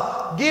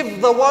Allah,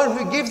 give the one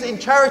who gives in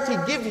charity,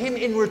 give him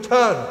in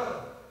return.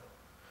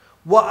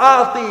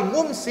 وَأَعْطِي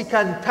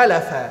مُمْسِكًا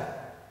تَلَفًا.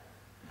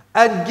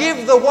 And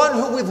give the one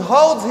who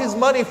withholds his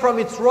money from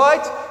its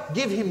right,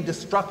 give him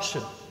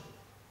destruction.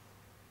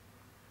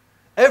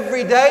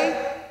 Every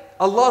day,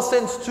 Allah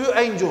sends 2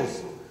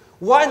 angels.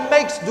 One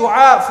makes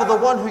dua for the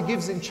one who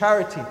gives in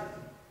charity,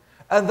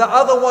 and the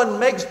other one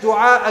makes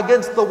dua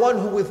against the one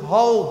who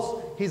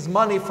withholds his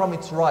money from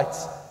its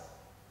rights.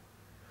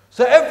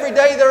 So every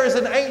day there is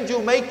an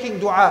angel making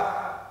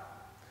dua.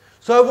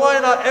 So why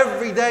not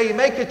every day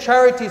make a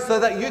charity so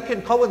that you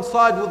can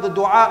coincide with the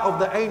dua of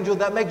the angel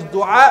that makes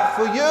dua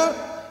for you,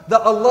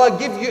 that Allah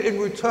give you in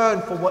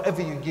return for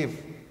whatever you give.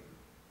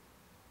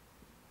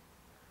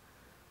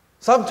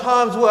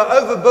 Sometimes we're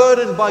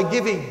overburdened by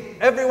giving.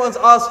 Everyone's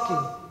asking,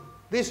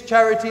 this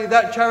charity,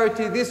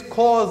 this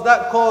cause,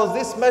 that cause,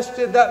 this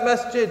masjid, that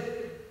masjid.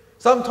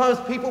 Sometimes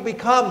people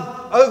become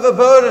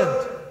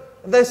overburdened.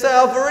 And they say,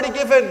 I've already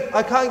given,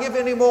 I can't give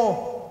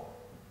anymore.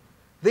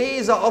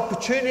 These are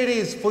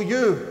opportunities for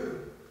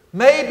you.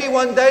 Maybe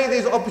one day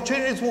these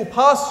opportunities will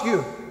pass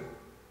you.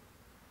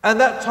 And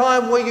that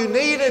time where you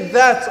needed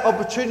that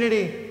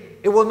opportunity,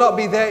 it will not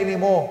be there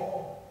anymore.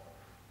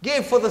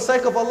 Give for the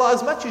sake of Allah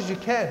as much as you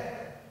can.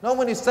 No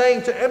one is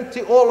saying to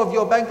empty all of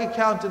your bank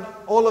account and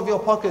all of your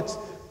pockets.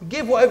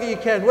 Give whatever you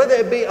can, whether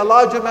it be a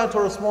large amount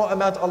or a small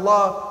amount.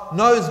 Allah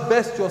knows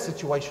best your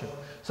situation.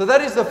 So that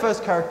is the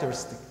first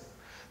characteristic.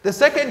 The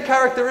second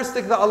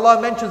characteristic that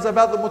Allah mentions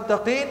about the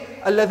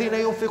muttaqeen, الَّذِينَ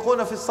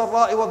يُنْفِقُونَ فِي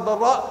السَّرَّاءِ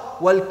وَالضَّرَّاءِ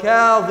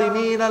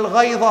وَالْكَاظِمِينَ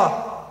الْغَيْظَ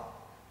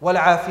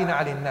وَالْعَافِينَ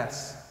عَنِ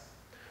النَّاسِ.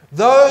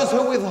 Those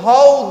who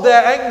withhold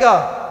their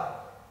anger.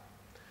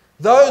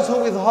 Those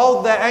who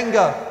withhold their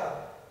anger.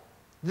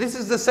 This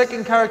is the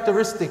second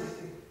characteristic.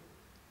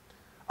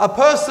 A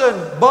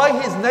person by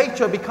his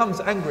nature becomes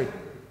angry.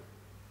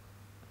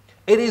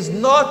 It is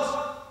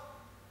not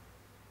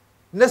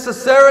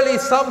necessarily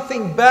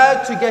something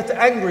bad to get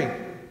angry.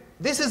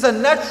 This is a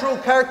natural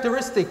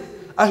characteristic.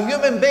 A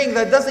human being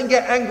that doesn't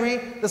get angry,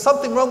 there's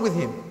something wrong with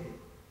him.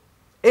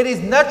 It is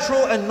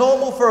natural and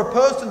normal for a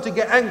person to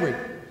get angry.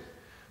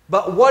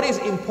 But what is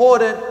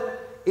important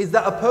is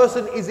that a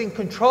person is in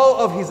control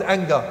of his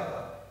anger.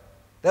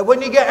 That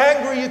when you get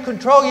angry, you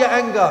control your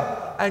anger,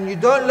 and you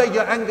don't let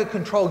your anger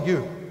control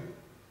you.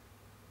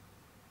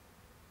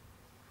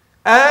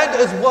 And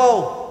as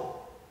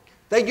well,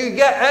 that you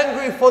get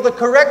angry for the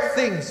correct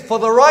things, for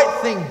the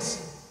right things.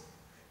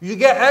 You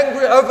get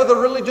angry over the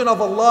religion of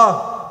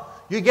Allah.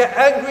 You get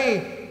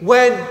angry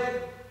when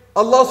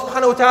Allah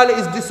subhanahu wa ta'ala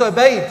is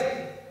disobeyed.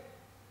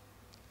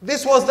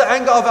 This was the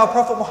anger of our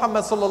Prophet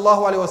Muhammad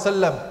sallallahu alayhi wa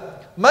sallam.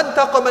 مَنْ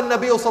تَقَمَ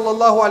النَّبِيُّ صَلَّى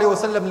اللَّهُ عَلَيْهِ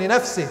وَسَلَّمْ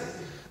لِنَفْسِهِ.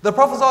 The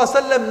Prophet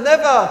ﷺ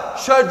never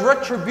showed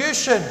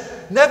retribution,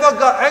 never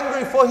got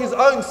angry for his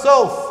own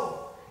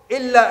self.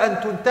 إِلَّا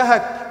أَن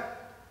تُنْتَهَكْ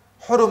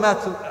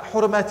حُرُمَاتِ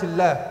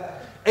اللَّهِ.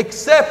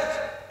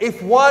 Except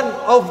if one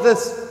of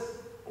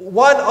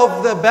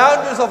the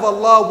boundaries of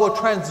Allah were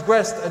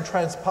transgressed and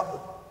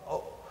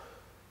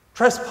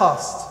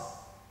trespassed.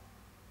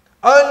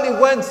 Only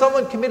when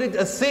someone committed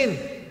a sin,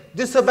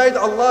 disobeyed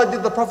Allah,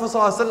 did the Prophet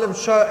ﷺ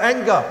show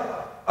anger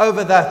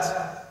over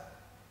that.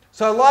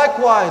 So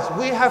likewise,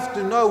 we have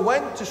to know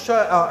when to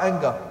show our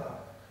anger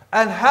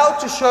and how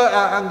to show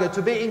our anger,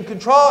 to be in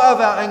control of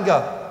our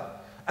anger,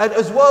 and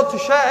as well to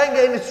show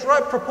anger in its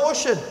right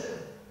proportion.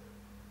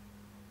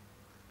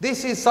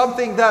 This is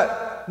something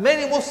that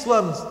many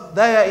Muslims,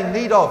 they are in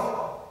need of,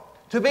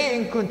 to be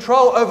in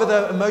control over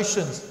their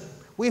emotions.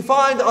 We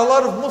find a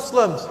lot of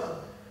Muslims,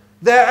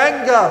 their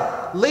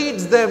anger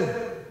leads them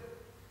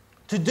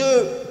to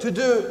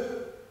do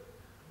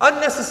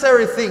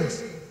unnecessary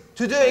things,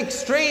 to do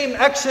extreme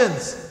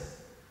actions.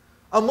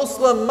 A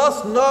Muslim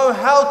must know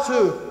how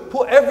to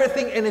put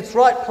everything in its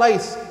right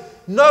place,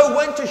 know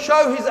when to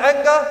show his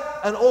anger,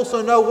 and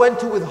also know when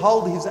to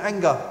withhold his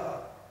anger.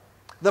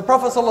 The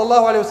Prophet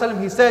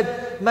ﷺ, he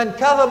said, "Man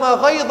kadhama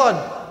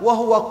ghaydan wa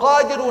huwa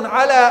qadirun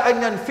ala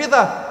an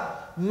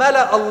yanfidha,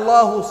 mala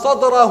Allahu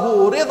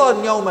sadrahu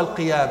ridan yawm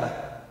al-qiyamah."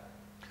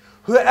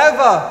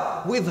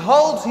 Whoever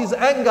withholds his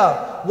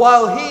anger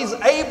while he is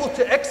able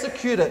to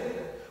execute it,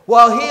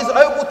 while he is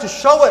able to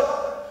show it,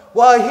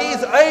 while he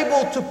is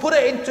able to put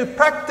it into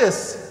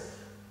practice,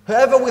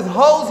 whoever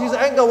withholds his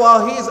anger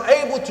while he is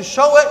able to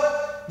show it,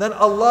 then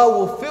Allah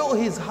will fill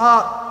his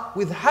heart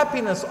with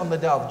happiness on the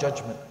day of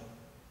judgment.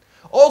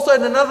 Also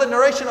in another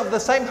narration of the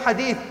same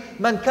hadith,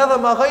 "Man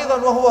kadhama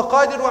ghaydan wa huwa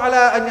qadiru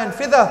ala an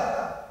yanfidha,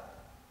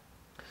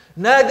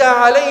 ينادى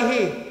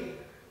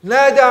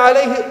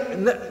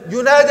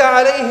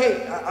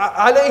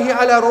عليه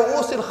على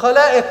رؤوس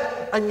الخلائق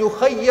أن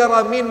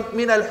يخير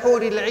من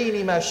الحور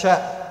العين ما شاء."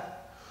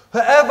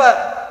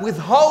 Whoever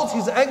withholds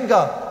his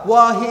anger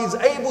while he is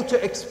able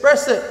to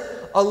express it,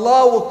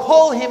 Allah will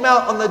call him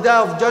out on the Day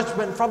of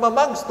Judgment from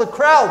amongst the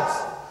crowds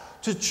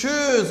to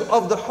choose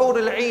of the Hur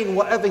al-Ain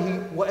whatever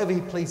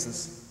he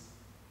pleases.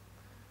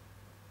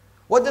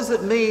 What does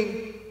it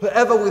mean,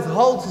 whoever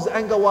withholds his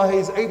anger while he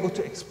is able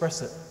to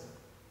express it?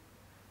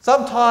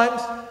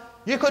 Sometimes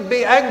you could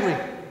be angry,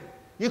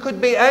 you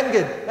could be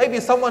angered. Maybe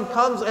someone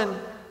comes and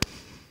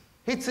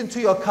hits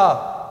into your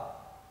car,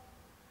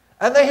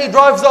 and then he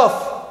drives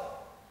off,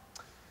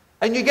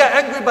 and you get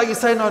angry, but you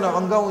say, no,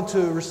 I'm going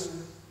to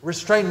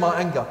restrain my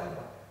anger.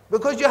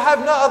 Because you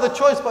have no other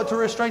choice but to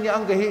restrain your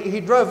anger. He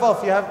drove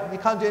off, you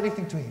can't do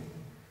anything to him.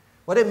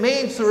 What it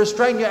means to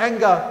restrain your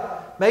anger,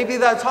 maybe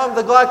that time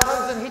the guy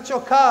comes and hits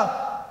your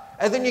car,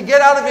 and then you get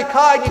out of your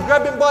car and you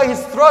grab him by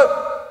his throat,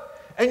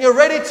 and you're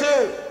ready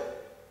to,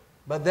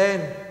 but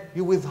then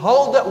you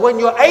withhold it when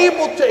you're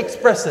able to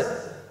express it.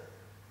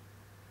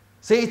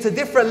 See, it's a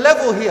different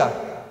level here.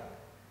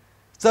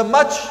 It's a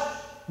much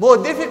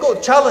more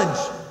difficult challenge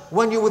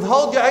when you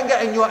withhold your anger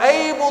and you're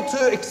able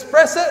to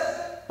express it,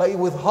 but you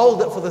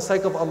withhold it for the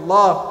sake of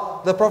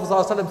Allah. The Prophet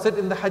ﷺ said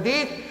in the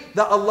hadith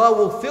that Allah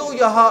will fill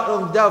your heart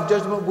on the Day of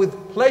Judgment with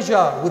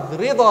pleasure, with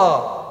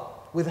rida,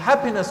 with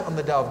happiness on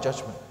the Day of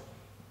Judgment.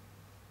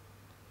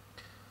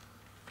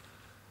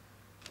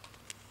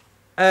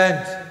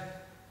 And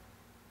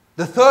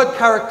the third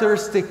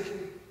characteristic,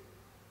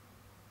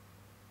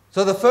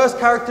 so the first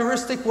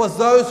characteristic was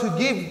those who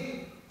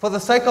give for the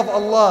sake of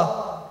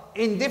Allah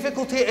in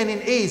difficulty and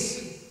in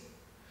ease.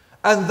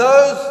 And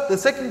those, the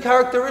second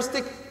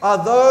characteristic,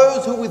 are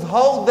those who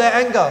withhold their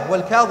anger.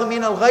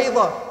 وَالْكَاظِمِينَ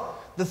الْغَيْظَ.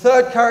 The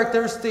third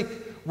characteristic,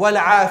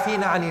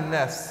 وَالْعَافِينَ عَنِ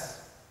النَّاسِ.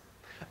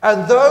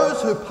 And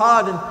those who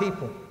pardon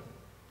people.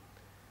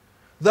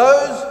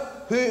 Those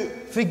who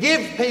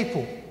forgive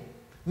people.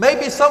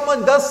 Maybe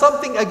someone does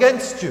something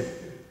against you.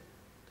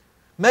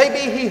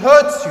 Maybe he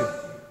hurts you.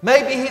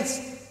 Maybe he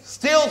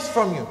steals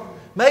from you.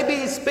 Maybe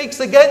he speaks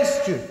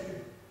against you.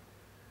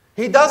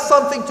 He does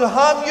something to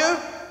harm you.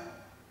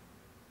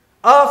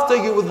 After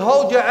you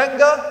withhold your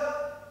anger,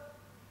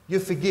 you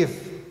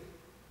forgive.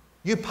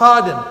 You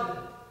pardon.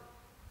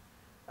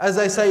 As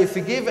I say,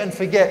 forgive and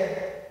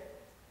forget.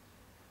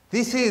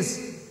 This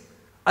is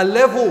a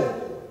level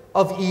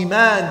of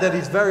Iman that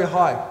is very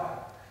high.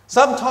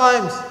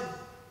 Sometimes,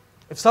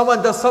 if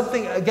someone does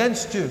something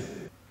against you,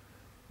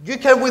 you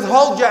can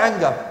withhold your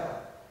anger.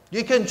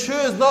 You can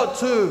choose not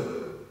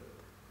to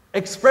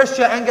express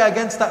your anger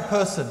against that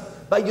person,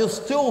 but you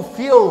still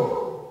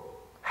feel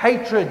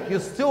hatred, you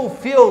still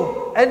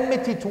feel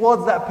enmity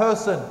towards that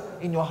person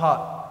in your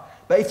heart.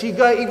 But if you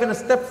go even a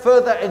step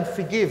further and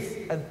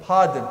forgive and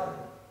pardon,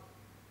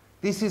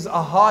 this is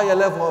a higher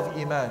level of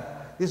Iman.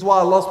 This is why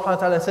Allah subhanahu wa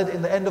ta'ala said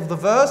in the end of the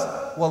verse,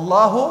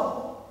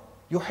 Wallahu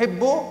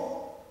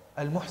yuhibbu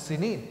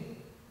al-muhsinin.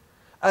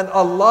 And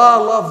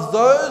Allah loves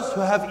those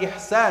who have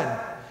ihsan.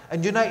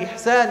 And you know,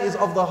 ihsan is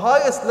of the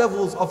highest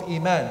levels of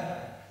Iman.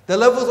 The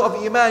levels of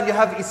Iman, you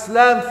have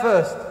Islam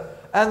first,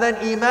 and then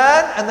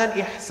Iman, and then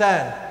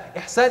ihsan.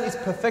 Ihsan is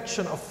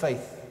perfection of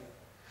faith.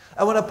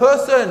 And when a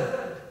person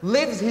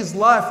lives his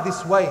life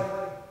this way,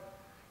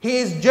 he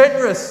is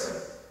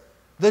generous.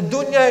 The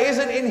dunya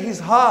isn't in his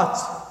heart.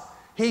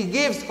 He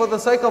gives for the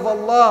sake of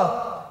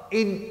Allah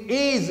in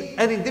ease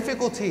and in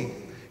difficulty.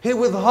 He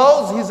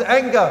withholds his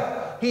anger.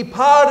 He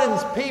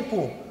pardons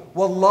people.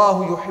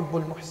 Wallahu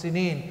yuhibbul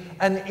muhsinin.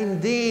 And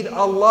indeed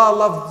Allah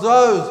loves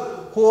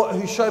those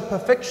who show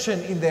perfection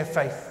in their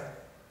faith.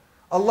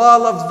 Allah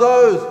loves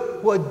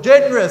those who are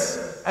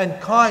generous and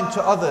kind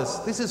to others.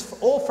 This is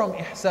all from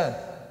ihsan.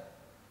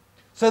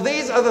 So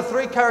these are the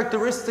three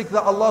characteristics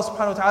that Allah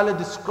subhanahu wa ta'ala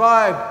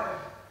described.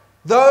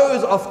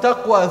 Those of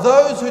taqwa,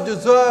 those who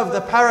deserve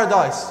the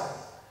paradise.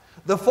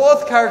 The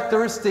fourth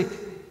characteristic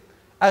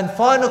and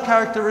final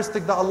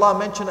characteristic that Allah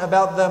mentioned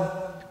about them,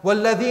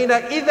 وَالَّذِينَ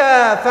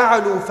إِذَا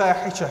فَعَلُوا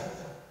فَاحِشَةً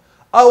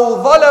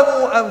أَوْ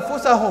ظَلَمُوا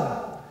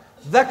أَنفُسَهُمْ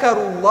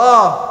ذَكَرُوا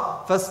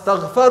اللَّهَ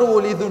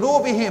فَاسْتَغْفَرُوا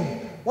لِذُنُوبِهِمْ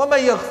وَمَنْ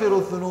يَغْفِرُ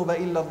الذُّنُوبَ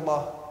إِلَّا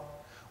اللَّهُ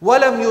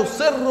وَلَمْ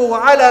يُصِرُّوا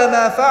عَلَى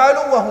مَا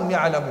فَعَلُوا وَهُمْ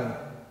يَعْلَمُونَ.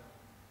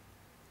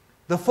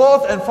 The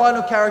fourth and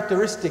final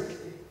characteristic,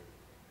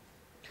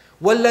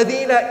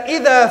 وَالَّذِينَ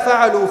إِذَا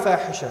فَعَلُوا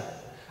فَاحِشَةً.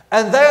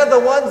 And they are the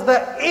ones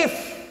that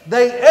if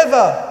they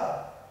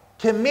ever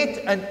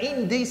commit an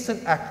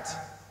indecent act,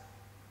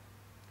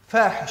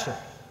 فَاحِشَةً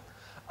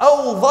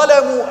أَوْ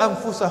ظَلَمُوا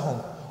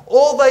أَنفُسَهُمْ,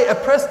 or they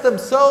oppress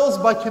themselves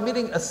by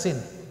committing a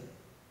sin.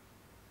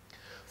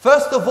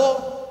 First of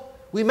all,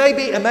 we may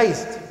be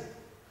amazed.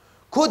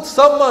 Could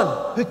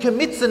someone who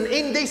commits an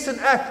indecent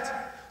act,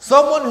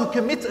 someone who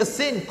commits a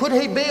sin, could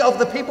he be of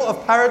the people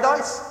of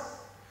paradise?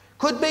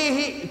 Could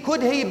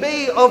he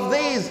be of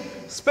these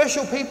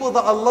special people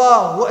that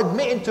Allah will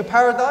admit into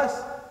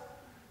paradise?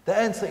 The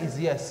answer is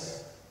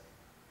yes.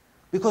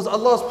 Because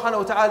Allah subhanahu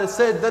wa ta'ala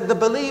said that the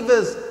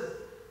believers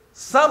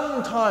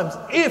sometimes,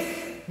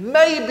 if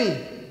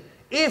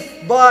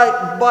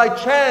by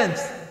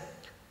chance,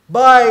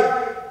 by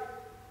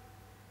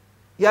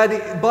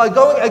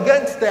going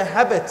against their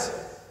habit,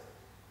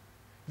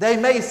 they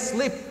may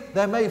slip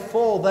they may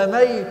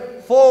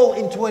fall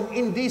into an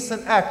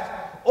indecent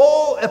act,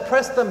 or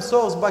oppress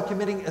themselves by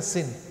committing a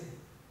sin.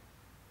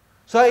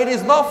 So it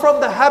is not from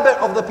the habit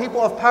of the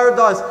people of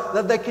paradise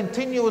that they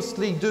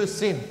continuously do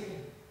sin.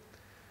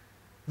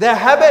 Their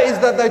habit is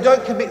that they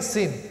don't commit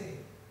sin.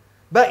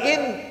 But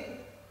in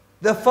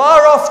the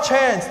far off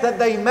chance that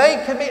they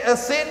may commit a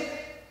sin,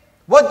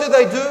 what do?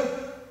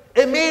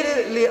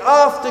 Immediately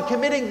after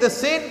committing the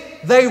sin,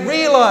 they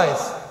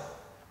realize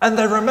and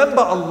they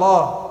remember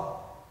Allah.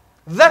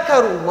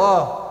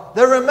 Dhakarullah.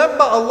 They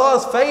remember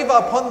Allah's favor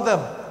upon them.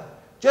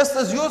 Just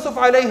as Yusuf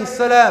alayhi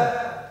salam,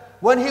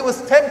 when he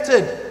was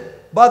tempted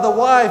by the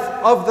wife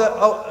of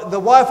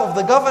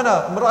the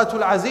governor,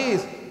 Imratul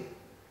Aziz,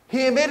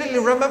 he immediately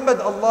remembered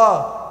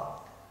Allah.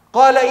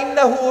 قال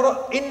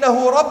إنه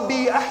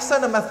ربي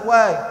أحسن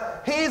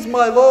مثواي. He is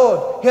my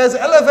Lord. He has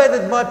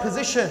elevated my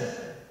position.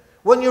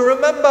 When you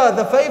remember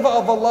the favor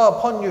of Allah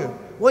upon you,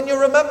 when you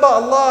remember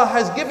Allah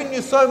has given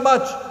you so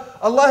much,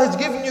 Allah has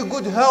given you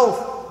good health,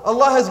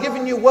 Allah has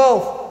given you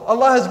wealth,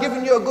 Allah has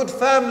given you a good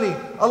family,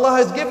 Allah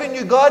has guided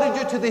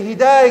you to the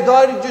hidayah,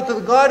 guided you to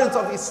the guidance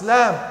of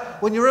Islam.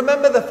 When you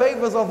remember the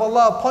favors of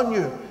Allah upon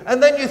you,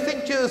 and then you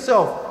think to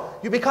yourself,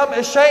 you become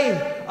ashamed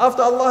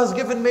after Allah has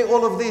given me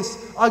all of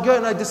this. I go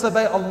and I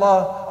disobey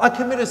Allah. I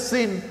commit a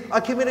sin. I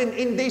commit an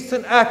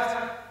indecent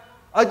act.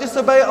 I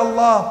disobey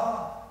Allah.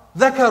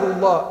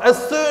 Dhakarullah. As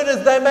soon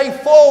as they may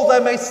fall, they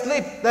may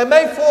slip, they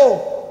may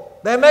fall,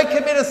 they may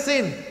commit a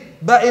sin,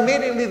 but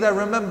immediately they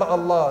remember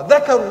Allah.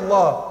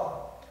 Dhakarullah.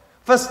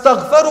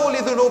 فَاسْتَغْفَرُوا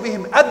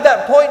لِذُنُوبِهِمْ. At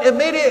that point,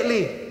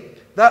 immediately,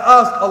 they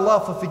ask Allah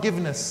for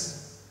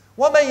forgiveness.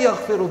 وَمَنْ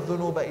يَغْفِرُ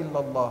الذُّنُوبَ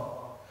إِلَّا اللَّهِ.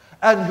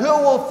 And who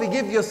will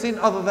forgive your sin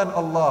other than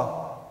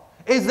Allah?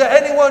 Is there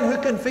anyone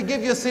who can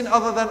forgive your sin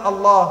other than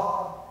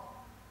Allah?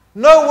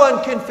 No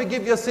one can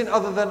forgive your sin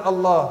other than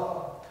Allah.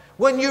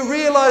 When you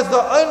realize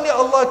that only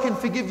Allah can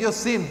forgive your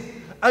sin,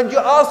 and you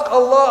ask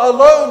Allah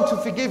alone to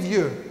forgive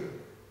you,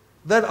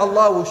 then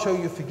Allah will show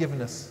you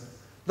forgiveness.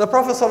 The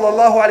Prophet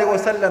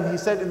ﷺ, he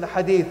said in the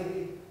hadith,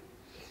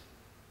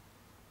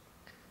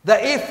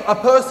 that if a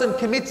person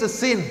commits a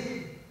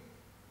sin,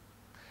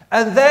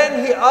 and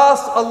then he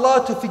asks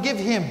Allah to forgive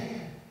him,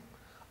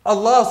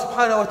 Allah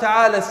subhanahu wa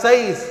ta'ala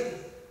says,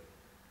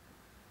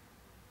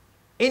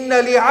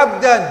 Inna li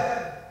abdan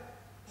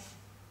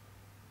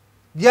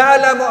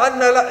ya'lamu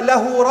anna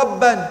lahu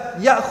rabban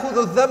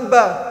ya'khudhu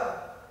dhanba.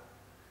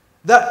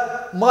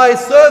 That my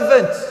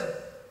servant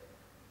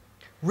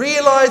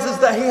realizes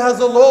that he has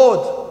a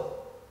Lord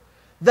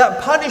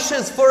that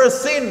punishes for a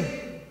sin.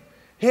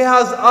 He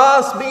has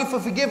asked me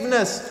for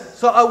forgiveness,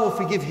 so I will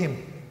forgive him.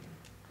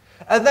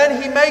 And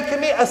then he may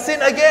commit a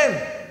sin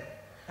again,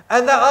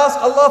 and they ask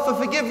Allah for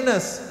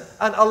forgiveness,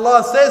 and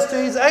Allah says to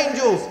His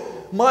angels,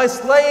 my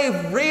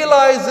slave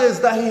realizes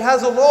that he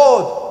has a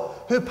Lord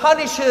who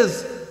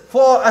punishes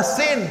for a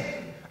sin,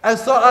 and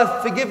so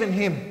I've forgiven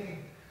him.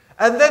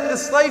 And then the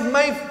slave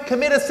may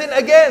commit a sin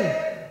again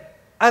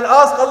and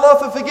ask Allah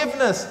for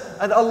forgiveness,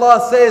 and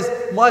Allah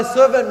says, my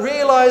servant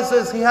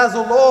realizes he has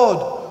a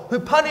Lord who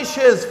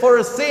punishes for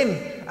a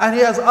sin, and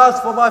he has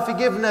asked for my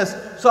forgiveness,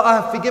 so I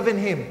have forgiven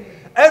him.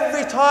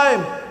 Every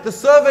time the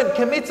servant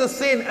commits a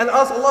sin and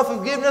asks Allah for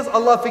forgiveness,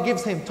 Allah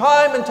forgives him.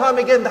 Time and time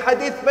again, the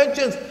hadith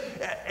mentions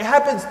it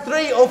happens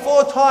 3 or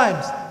 4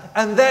 times.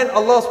 And then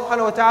Allah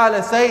subhanahu wa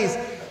ta'ala says,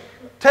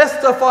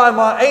 testify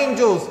my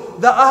angels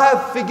that I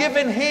have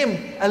forgiven him,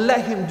 and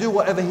let him do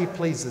whatever he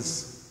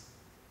pleases.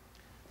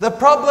 The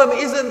problem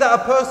isn't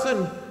that a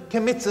person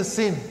commits a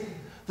sin.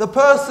 The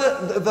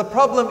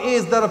problem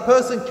is that a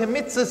person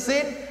commits a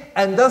sin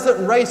and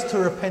doesn't race to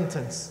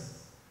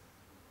repentance,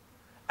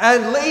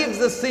 and leaves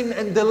the sin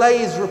and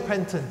delays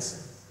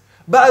repentance.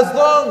 But as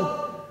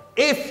long,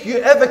 if you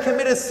ever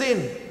commit a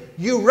sin,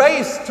 you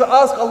race to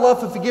ask Allah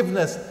for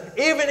forgiveness.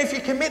 Even if you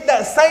commit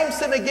that same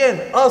sin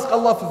again, ask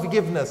Allah for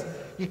forgiveness.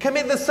 You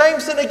commit the same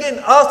sin again,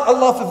 ask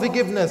Allah for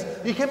forgiveness.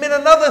 You commit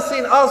another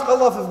sin, ask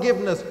Allah for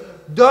forgiveness.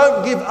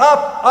 Don't give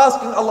up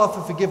asking Allah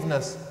for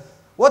forgiveness.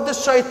 What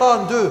does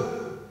shaitan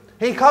do?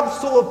 He comes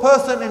to a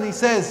person and he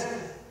says,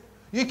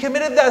 you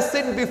committed that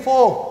sin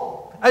before,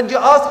 and you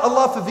asked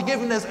Allah for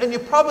forgiveness, and you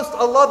promised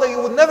Allah that you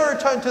will never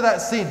return to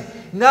that sin.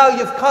 Now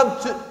you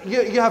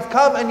have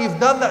come and you've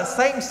done that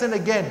same sin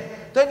again.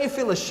 Don't you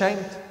feel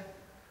ashamed?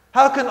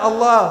 How can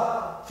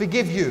Allah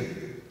forgive you?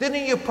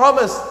 Didn't you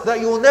promise that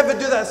you will never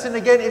do that sin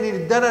again, and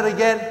you've done it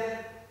again?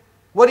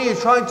 What are you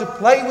trying to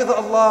play with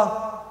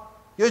Allah?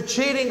 You're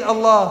cheating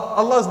Allah.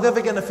 Allah's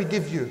never going to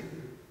forgive you.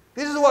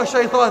 This is what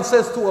shaitan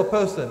says to a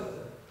person,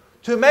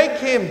 to make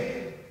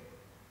him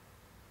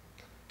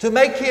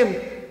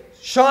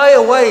shy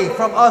away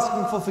from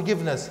asking for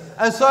forgiveness.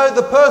 And so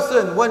the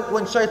person,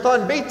 when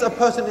shaitan beats a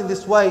person in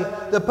this way,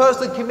 the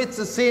person commits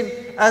a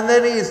sin, and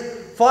then he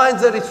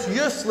finds that it's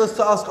useless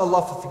to ask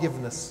Allah for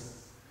forgiveness.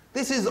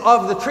 This is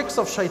of the tricks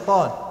of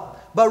shaitan.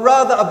 But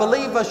rather, a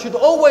believer should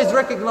always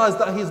recognize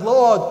that his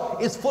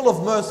Lord is full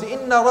of mercy.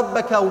 Inna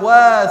rabbaka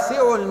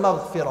wasi'ul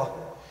maghfirah.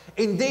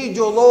 Indeed,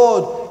 your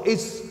Lord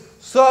is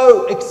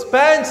so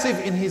expansive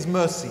in His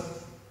mercy.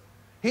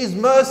 His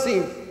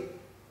mercy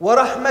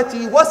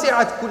وَرَحْمَتِي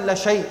وَسِعَتْ كُلَّ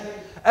شَيْءٍ.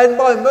 And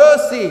my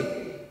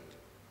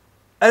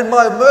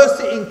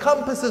mercy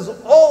encompasses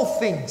all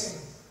things.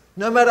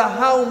 No matter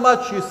how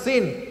much you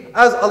sin,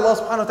 as Allah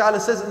subhanahu wa ta'ala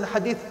says in the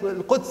hadith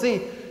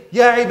al-Qudsi,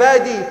 يا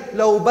عبادي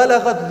لو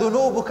بلغت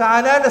ذنوبك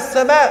عنان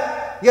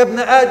السماء يا ابن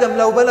آدم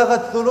لو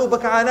بلغت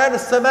ذنوبك عنان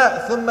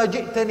السماء ثم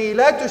جئتني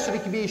لا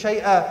تشرك بي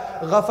شيئا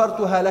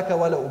غفرتها لك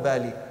ولا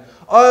أبالي.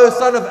 O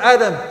son of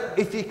Adam,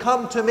 if you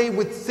come to me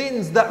with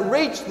sins that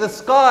reach the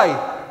sky,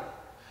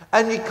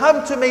 and you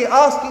come to me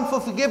asking for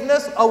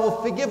forgiveness, I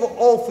will forgive it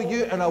all for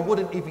you and I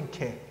wouldn't even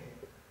care.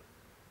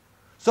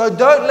 So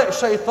don't let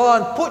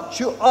shaitan put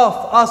you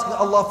off asking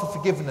Allah for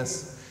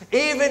forgiveness.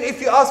 Even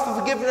if you ask for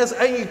forgiveness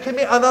and you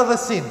commit another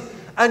sin,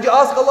 and you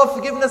ask Allah for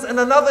forgiveness and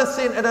another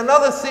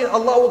sin,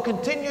 Allah will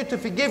continue to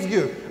forgive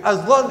you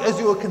as long as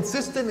you are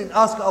consistent in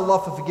asking Allah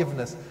for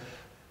forgiveness.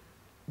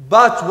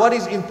 But what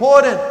is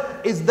important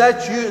is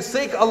that you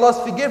seek Allah's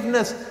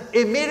forgiveness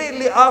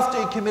immediately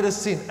after you commit a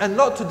sin and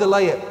not to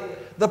delay it.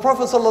 The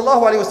Prophet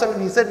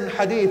ﷺ, he said in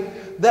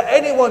hadith that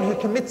anyone who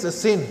commits a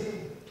sin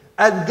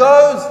and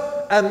goes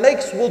and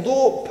makes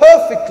wudu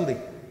perfectly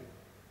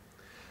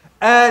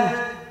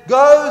and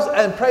goes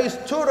and prays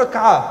 2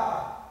 rak'ah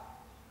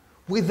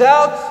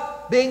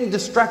without being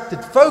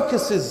distracted,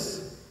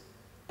 focuses,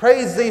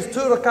 prays these 2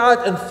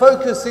 rak'at and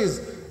focuses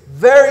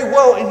very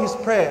well in his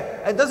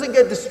prayer and doesn't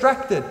get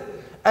distracted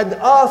and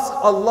asks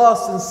Allah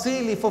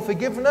sincerely for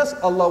forgiveness,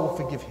 Allah will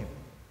forgive him.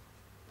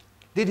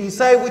 Did he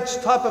say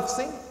which type of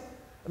sin?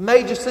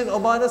 Major sin or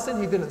minor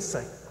sin? He didn't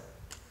say.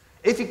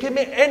 If you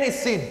commit any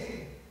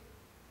sin,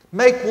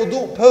 make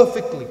wudu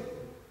perfectly.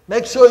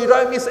 Make sure you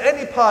don't miss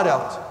any part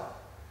out.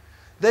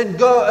 Then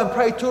go and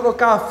pray 2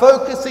 rak'ah,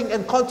 focusing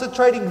and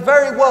concentrating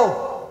very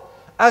well.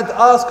 And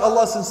ask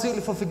Allah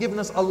sincerely for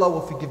forgiveness, Allah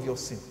will forgive your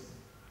sin.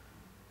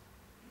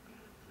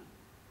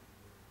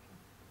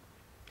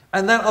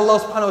 And then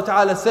Allah subhanahu wa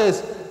ta'ala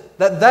says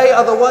that they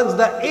are the ones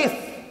that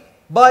if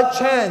by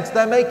chance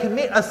they may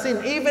commit a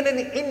sin, even an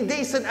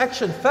indecent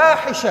action,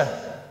 fahisha,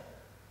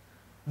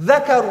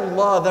 ذَكَرُوا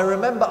اللَّهِ, they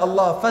remember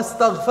Allah,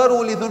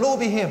 فَاسْتَغْفَرُوا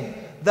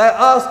لِذُنُوبِهِمْ, they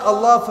ask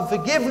Allah for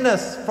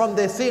forgiveness from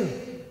their sin.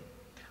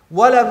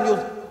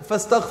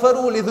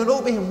 فَاسْتَغْفَرُوا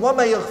لِذُنُوبِهِمْ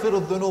وَمَا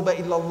يَغْفِرُ الذُّنُوبَ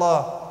إِلَّا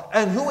اللَّهِ,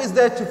 and who is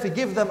there to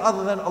forgive them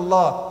other than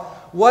Allah?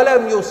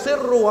 وَلَمْ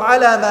يُصِرُّوا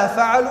عَلَى مَا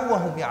فَعَلُوا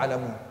وَهُمْ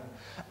يَعْلَمُونَ,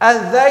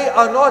 and they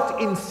are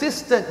not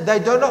insistent, they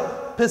do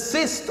not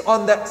persist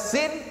on that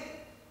sin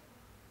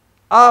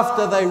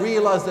after they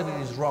realize that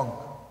it is wrong.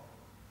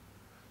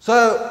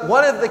 So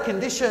one of the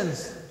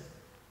conditions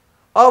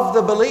of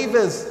the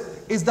believers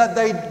is that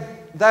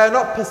they are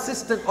not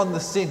persistent on the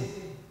sin.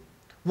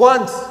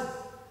 Once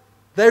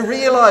they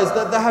realize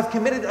that they have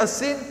committed a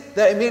sin,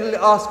 they immediately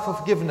ask for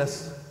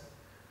forgiveness.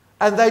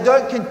 And they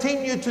don't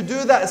continue to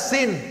do that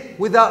sin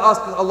without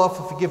asking Allah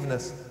for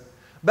forgiveness.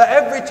 But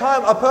every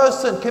time a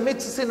person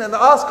commits a sin and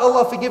asks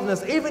Allah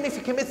forgiveness, even if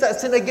he commits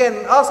that sin again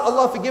and asks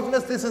Allah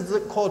forgiveness, this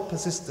isn't called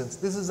persistence.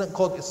 This isn't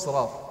called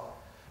israf,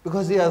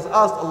 because he has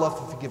asked Allah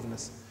for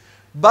forgiveness.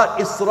 But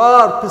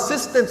israr,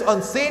 persistence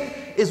on sin,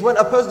 is when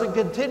a person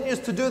continues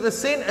to do the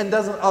sin and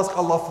doesn't ask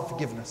Allah for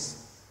forgiveness.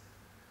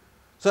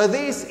 So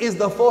this is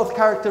the 4th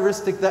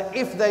characteristic, that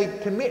if they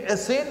commit a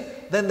sin,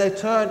 then they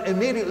turn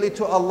immediately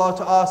to Allah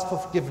to ask for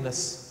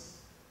forgiveness.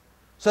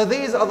 So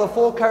these are the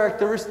 4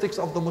 characteristics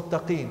of the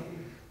muttaqeen.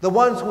 The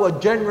ones who are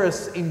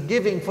generous in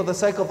giving for the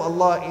sake of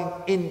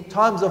Allah in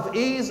times of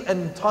ease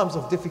and in times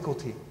of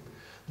difficulty.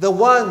 The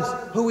ones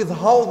who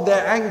withhold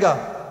their anger.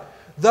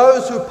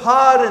 Those who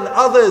pardon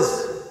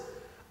others.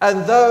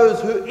 And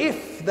those who,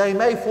 if they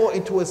may fall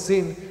into a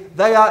sin,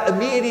 they are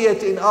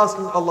immediate in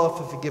asking Allah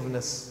for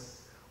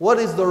forgiveness. What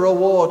is the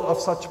reward of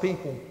such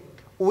people?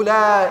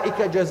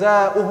 أُولَٰئِكَ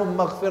جَزَاؤُهُمْ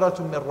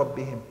مَغْفِرَةٌ مِّن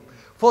رَبِّهِمْ.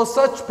 For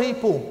such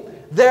people,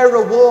 their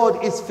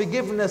reward is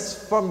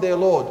forgiveness from their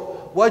Lord.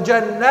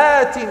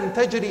 وَجَنَّاتٍ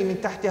تَجْرِي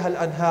مِن تَحْتِهَا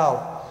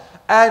الْأَنْهَارُ,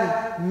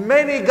 and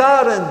many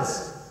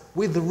gardens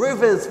with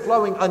rivers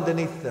flowing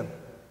underneath them.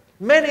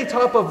 Many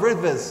types of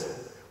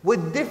rivers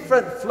with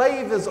different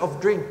flavors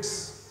of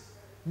drinks,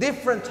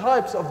 different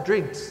types of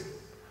drinks.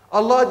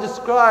 Allah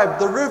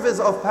described the rivers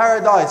of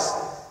paradise,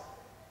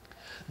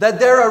 that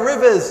there are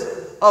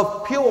rivers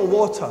of pure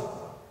water,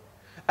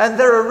 and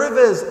there are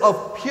rivers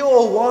of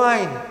pure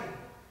wine.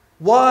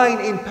 Wine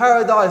in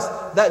paradise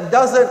that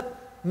doesn't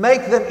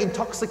make them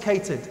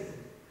intoxicated,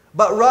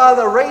 but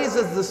rather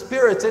raises the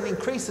spirits and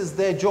increases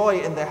their joy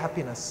and their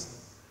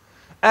happiness.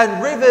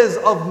 And rivers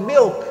of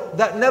milk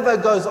that never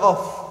goes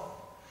off,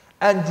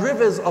 and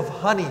rivers of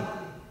honey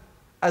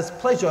as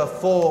pleasure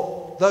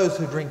for those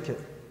who drink it.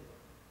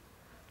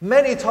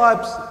 Many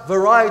types,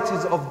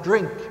 varieties of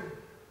drink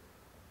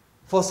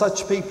for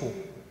such people.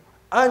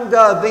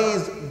 Under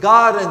these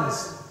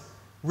gardens,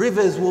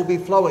 rivers will be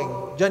flowing.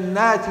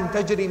 جنات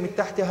تجري من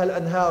تحتها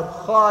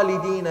الأنهار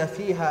خالدين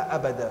فيها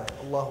أبدا.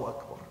 Allahu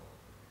Akbar.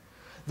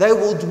 They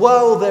will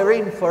dwell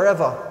therein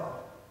forever.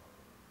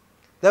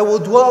 They will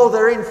dwell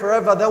therein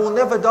forever. They will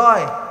never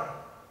die.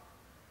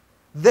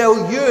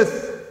 Their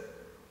youth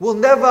will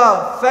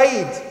never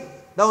fade.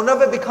 They will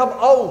never become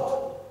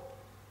old.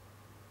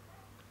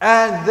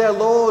 And their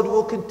Lord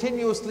will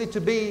continuously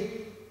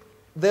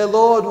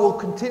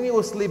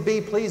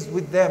be pleased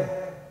with them.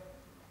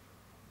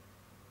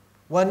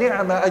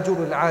 وَنِعْمَ أَجْرُ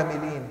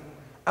الْعَامِلِينَ.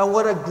 And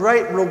what a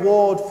great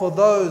reward for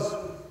those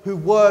who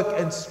work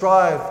and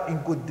strive in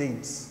good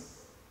deeds.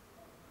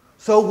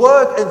 So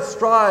work and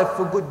strive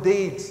for good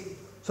deeds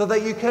so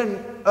that you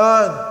can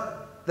earn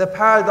the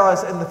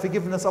paradise and the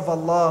forgiveness of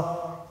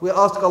Allah. We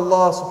ask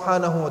Allah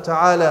subhanahu wa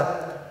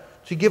ta'ala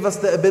to give us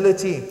the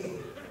ability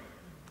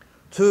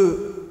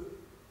to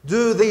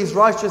do these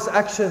righteous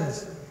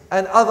actions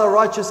and other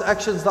righteous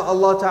actions that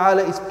Allah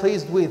ta'ala is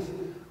pleased with,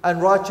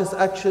 and righteous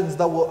actions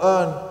that will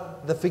earn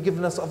the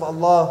forgiveness of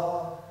Allah.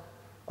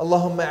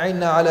 اللهم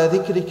أعنا على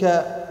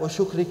ذكرك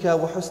وشكرك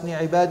وحسن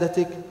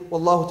عبادتك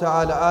والله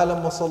تعالى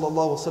أعلم وصلى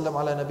الله وسلم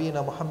على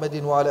نبينا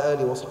محمد وعلى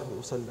آله وصحبه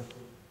وسلم.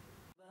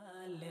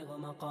 بلغ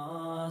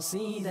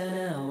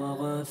مقاصدنا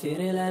واغفر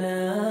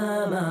لنا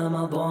ما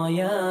مضى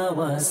يا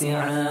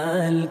واسع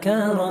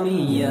الكرم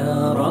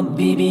يا رب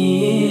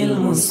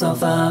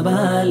بالمصطفى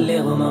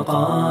بلغ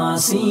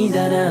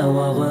مقاصدنا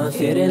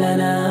واغفر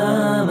لنا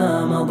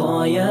ما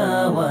مضى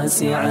يا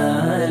واسع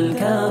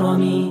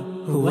الكرم.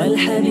 هو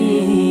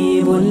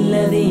الحبيب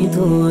الذي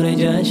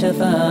ترجى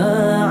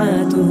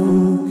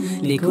شفاعته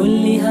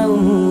لكل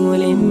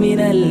هول من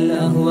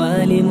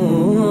الأهوال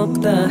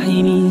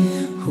مقتحم.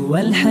 هو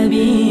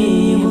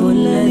الحبيب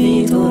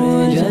الذي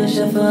ترجى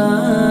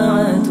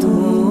شفاعته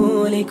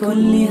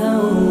لكل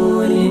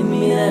هول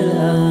من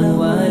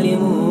الأهوال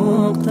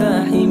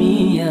مقتحم.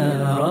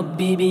 يا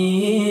ربي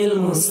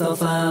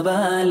بالمصطفى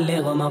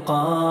بلغ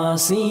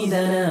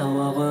مقاصدنا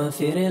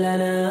واغفر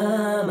لنا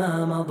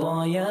ما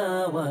مضى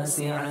يا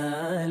واسع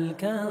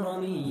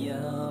الكرم.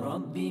 يا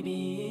ربي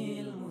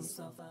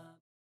بالمصطفى